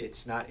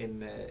 It's not in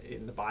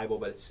the Bible,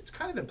 but it's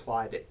kind of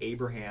implied that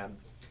Abraham.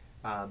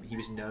 He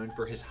was known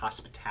for his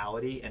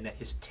hospitality, and that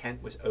his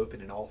tent was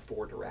open in all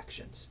four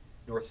directions: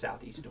 north,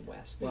 south, east, and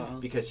west. Wow.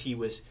 Because he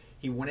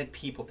wanted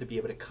people to be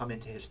able to come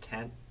into his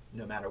tent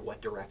no matter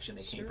what direction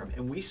they came from.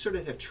 And we sort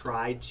of have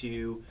tried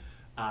to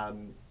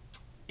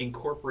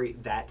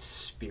incorporate that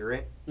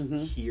spirit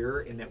here,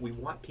 in that we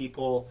want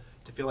people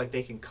to feel like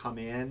they can come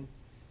in,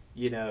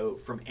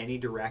 from any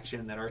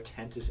direction, that our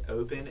tent is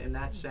open in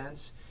that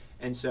sense.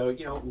 And so,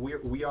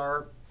 we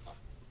are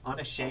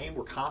unashamed.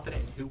 We're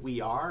confident in who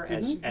we are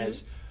as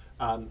this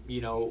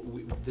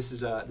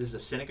is a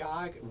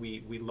synagogue.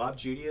 We love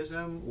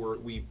Judaism.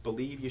 We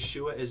believe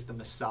Yeshua is the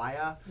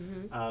Messiah,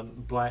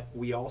 but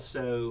we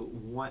also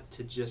want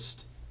to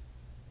just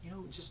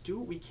do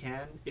what we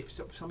can. If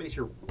somebody's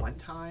here one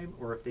time,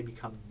 or if they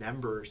become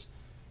members,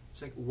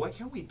 it's like, what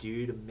can we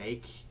do to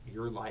make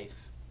your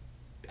life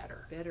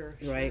better? Better.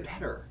 Right.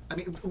 Better. I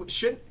mean,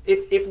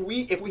 if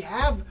we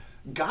have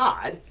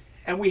God,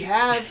 and we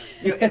have,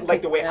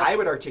 like the way I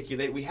would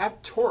articulate it, we have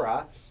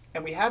Torah,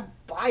 and we have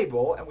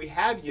Bible, and we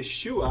have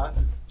Yeshua,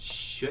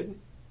 shouldn't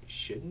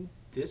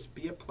this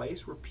be a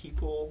place where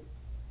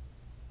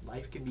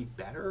life can be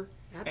better?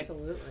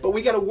 Absolutely. But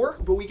we got to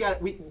work. But we have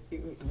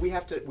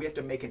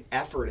to make an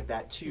effort at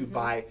that too,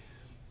 by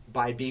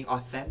being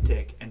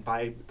authentic, and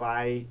by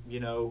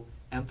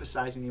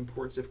emphasizing the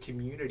importance of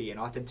community and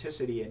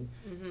authenticity, and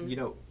you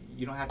don't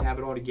have to have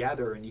it all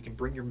together, and you can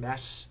bring your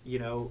mess.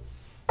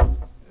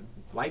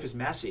 Life is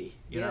messy,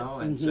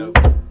 Yes. and so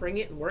Bring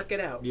it and work it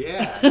out.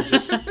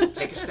 just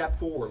take a step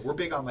forward. We're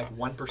big on like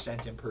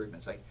 1%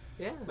 improvements. Like,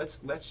 Yeah.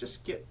 let's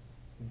just get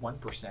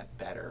 1%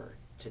 better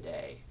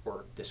today,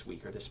 or this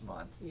week, or this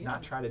month. Yeah.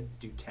 Not try to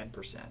do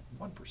 10%,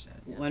 1%.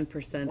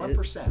 1%.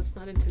 1%. Let's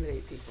not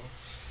intimidate people.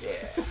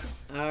 Yeah.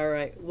 All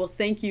right. Well,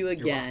 thank you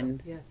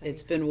again. Yeah, It's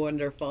thanks. been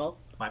wonderful.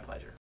 My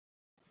pleasure.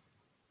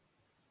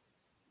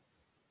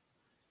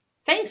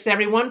 Thanks,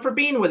 everyone, for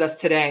being with us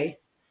today.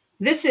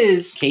 This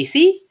is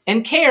Casey?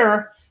 and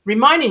Care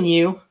reminding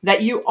you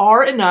that you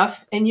are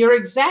enough and you're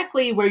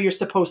exactly where you're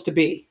supposed to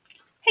be.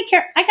 Hey,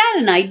 Kara, I got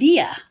an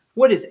idea.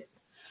 What is it?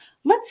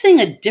 Let's sing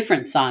a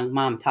different song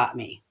Mom taught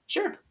me.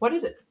 Sure. What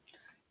is it?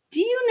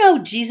 Do you know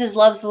Jesus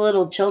loves the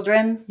little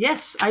children?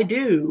 Yes, I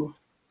do.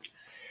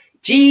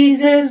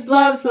 Jesus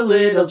loves the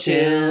little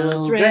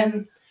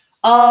children,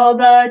 all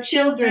the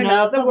children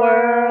of the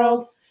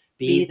world.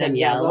 Be them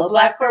yellow,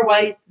 black, or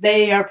white,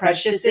 they are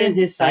precious in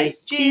his sight.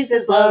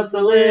 Jesus loves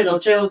the little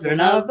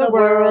children of the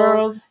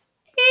world.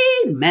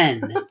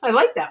 Amen. I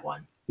like that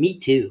one. Me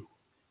too.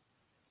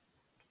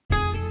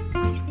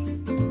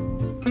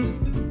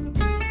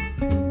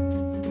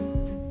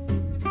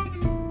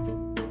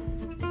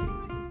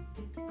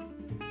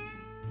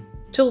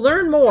 To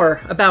learn more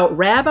about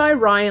Rabbi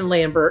Ryan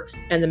Lambert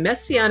and the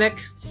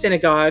Messianic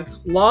Synagogue,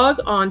 log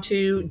on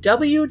to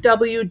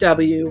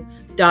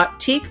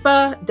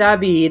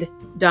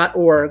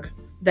www.tikvadavid.org.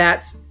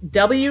 That's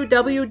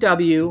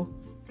www.tikvadavid.org.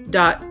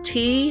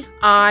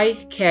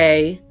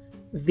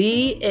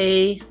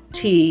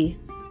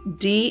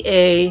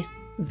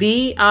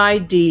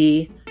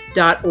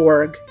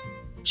 www.tikvatdavid.org.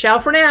 Ciao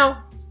for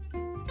now.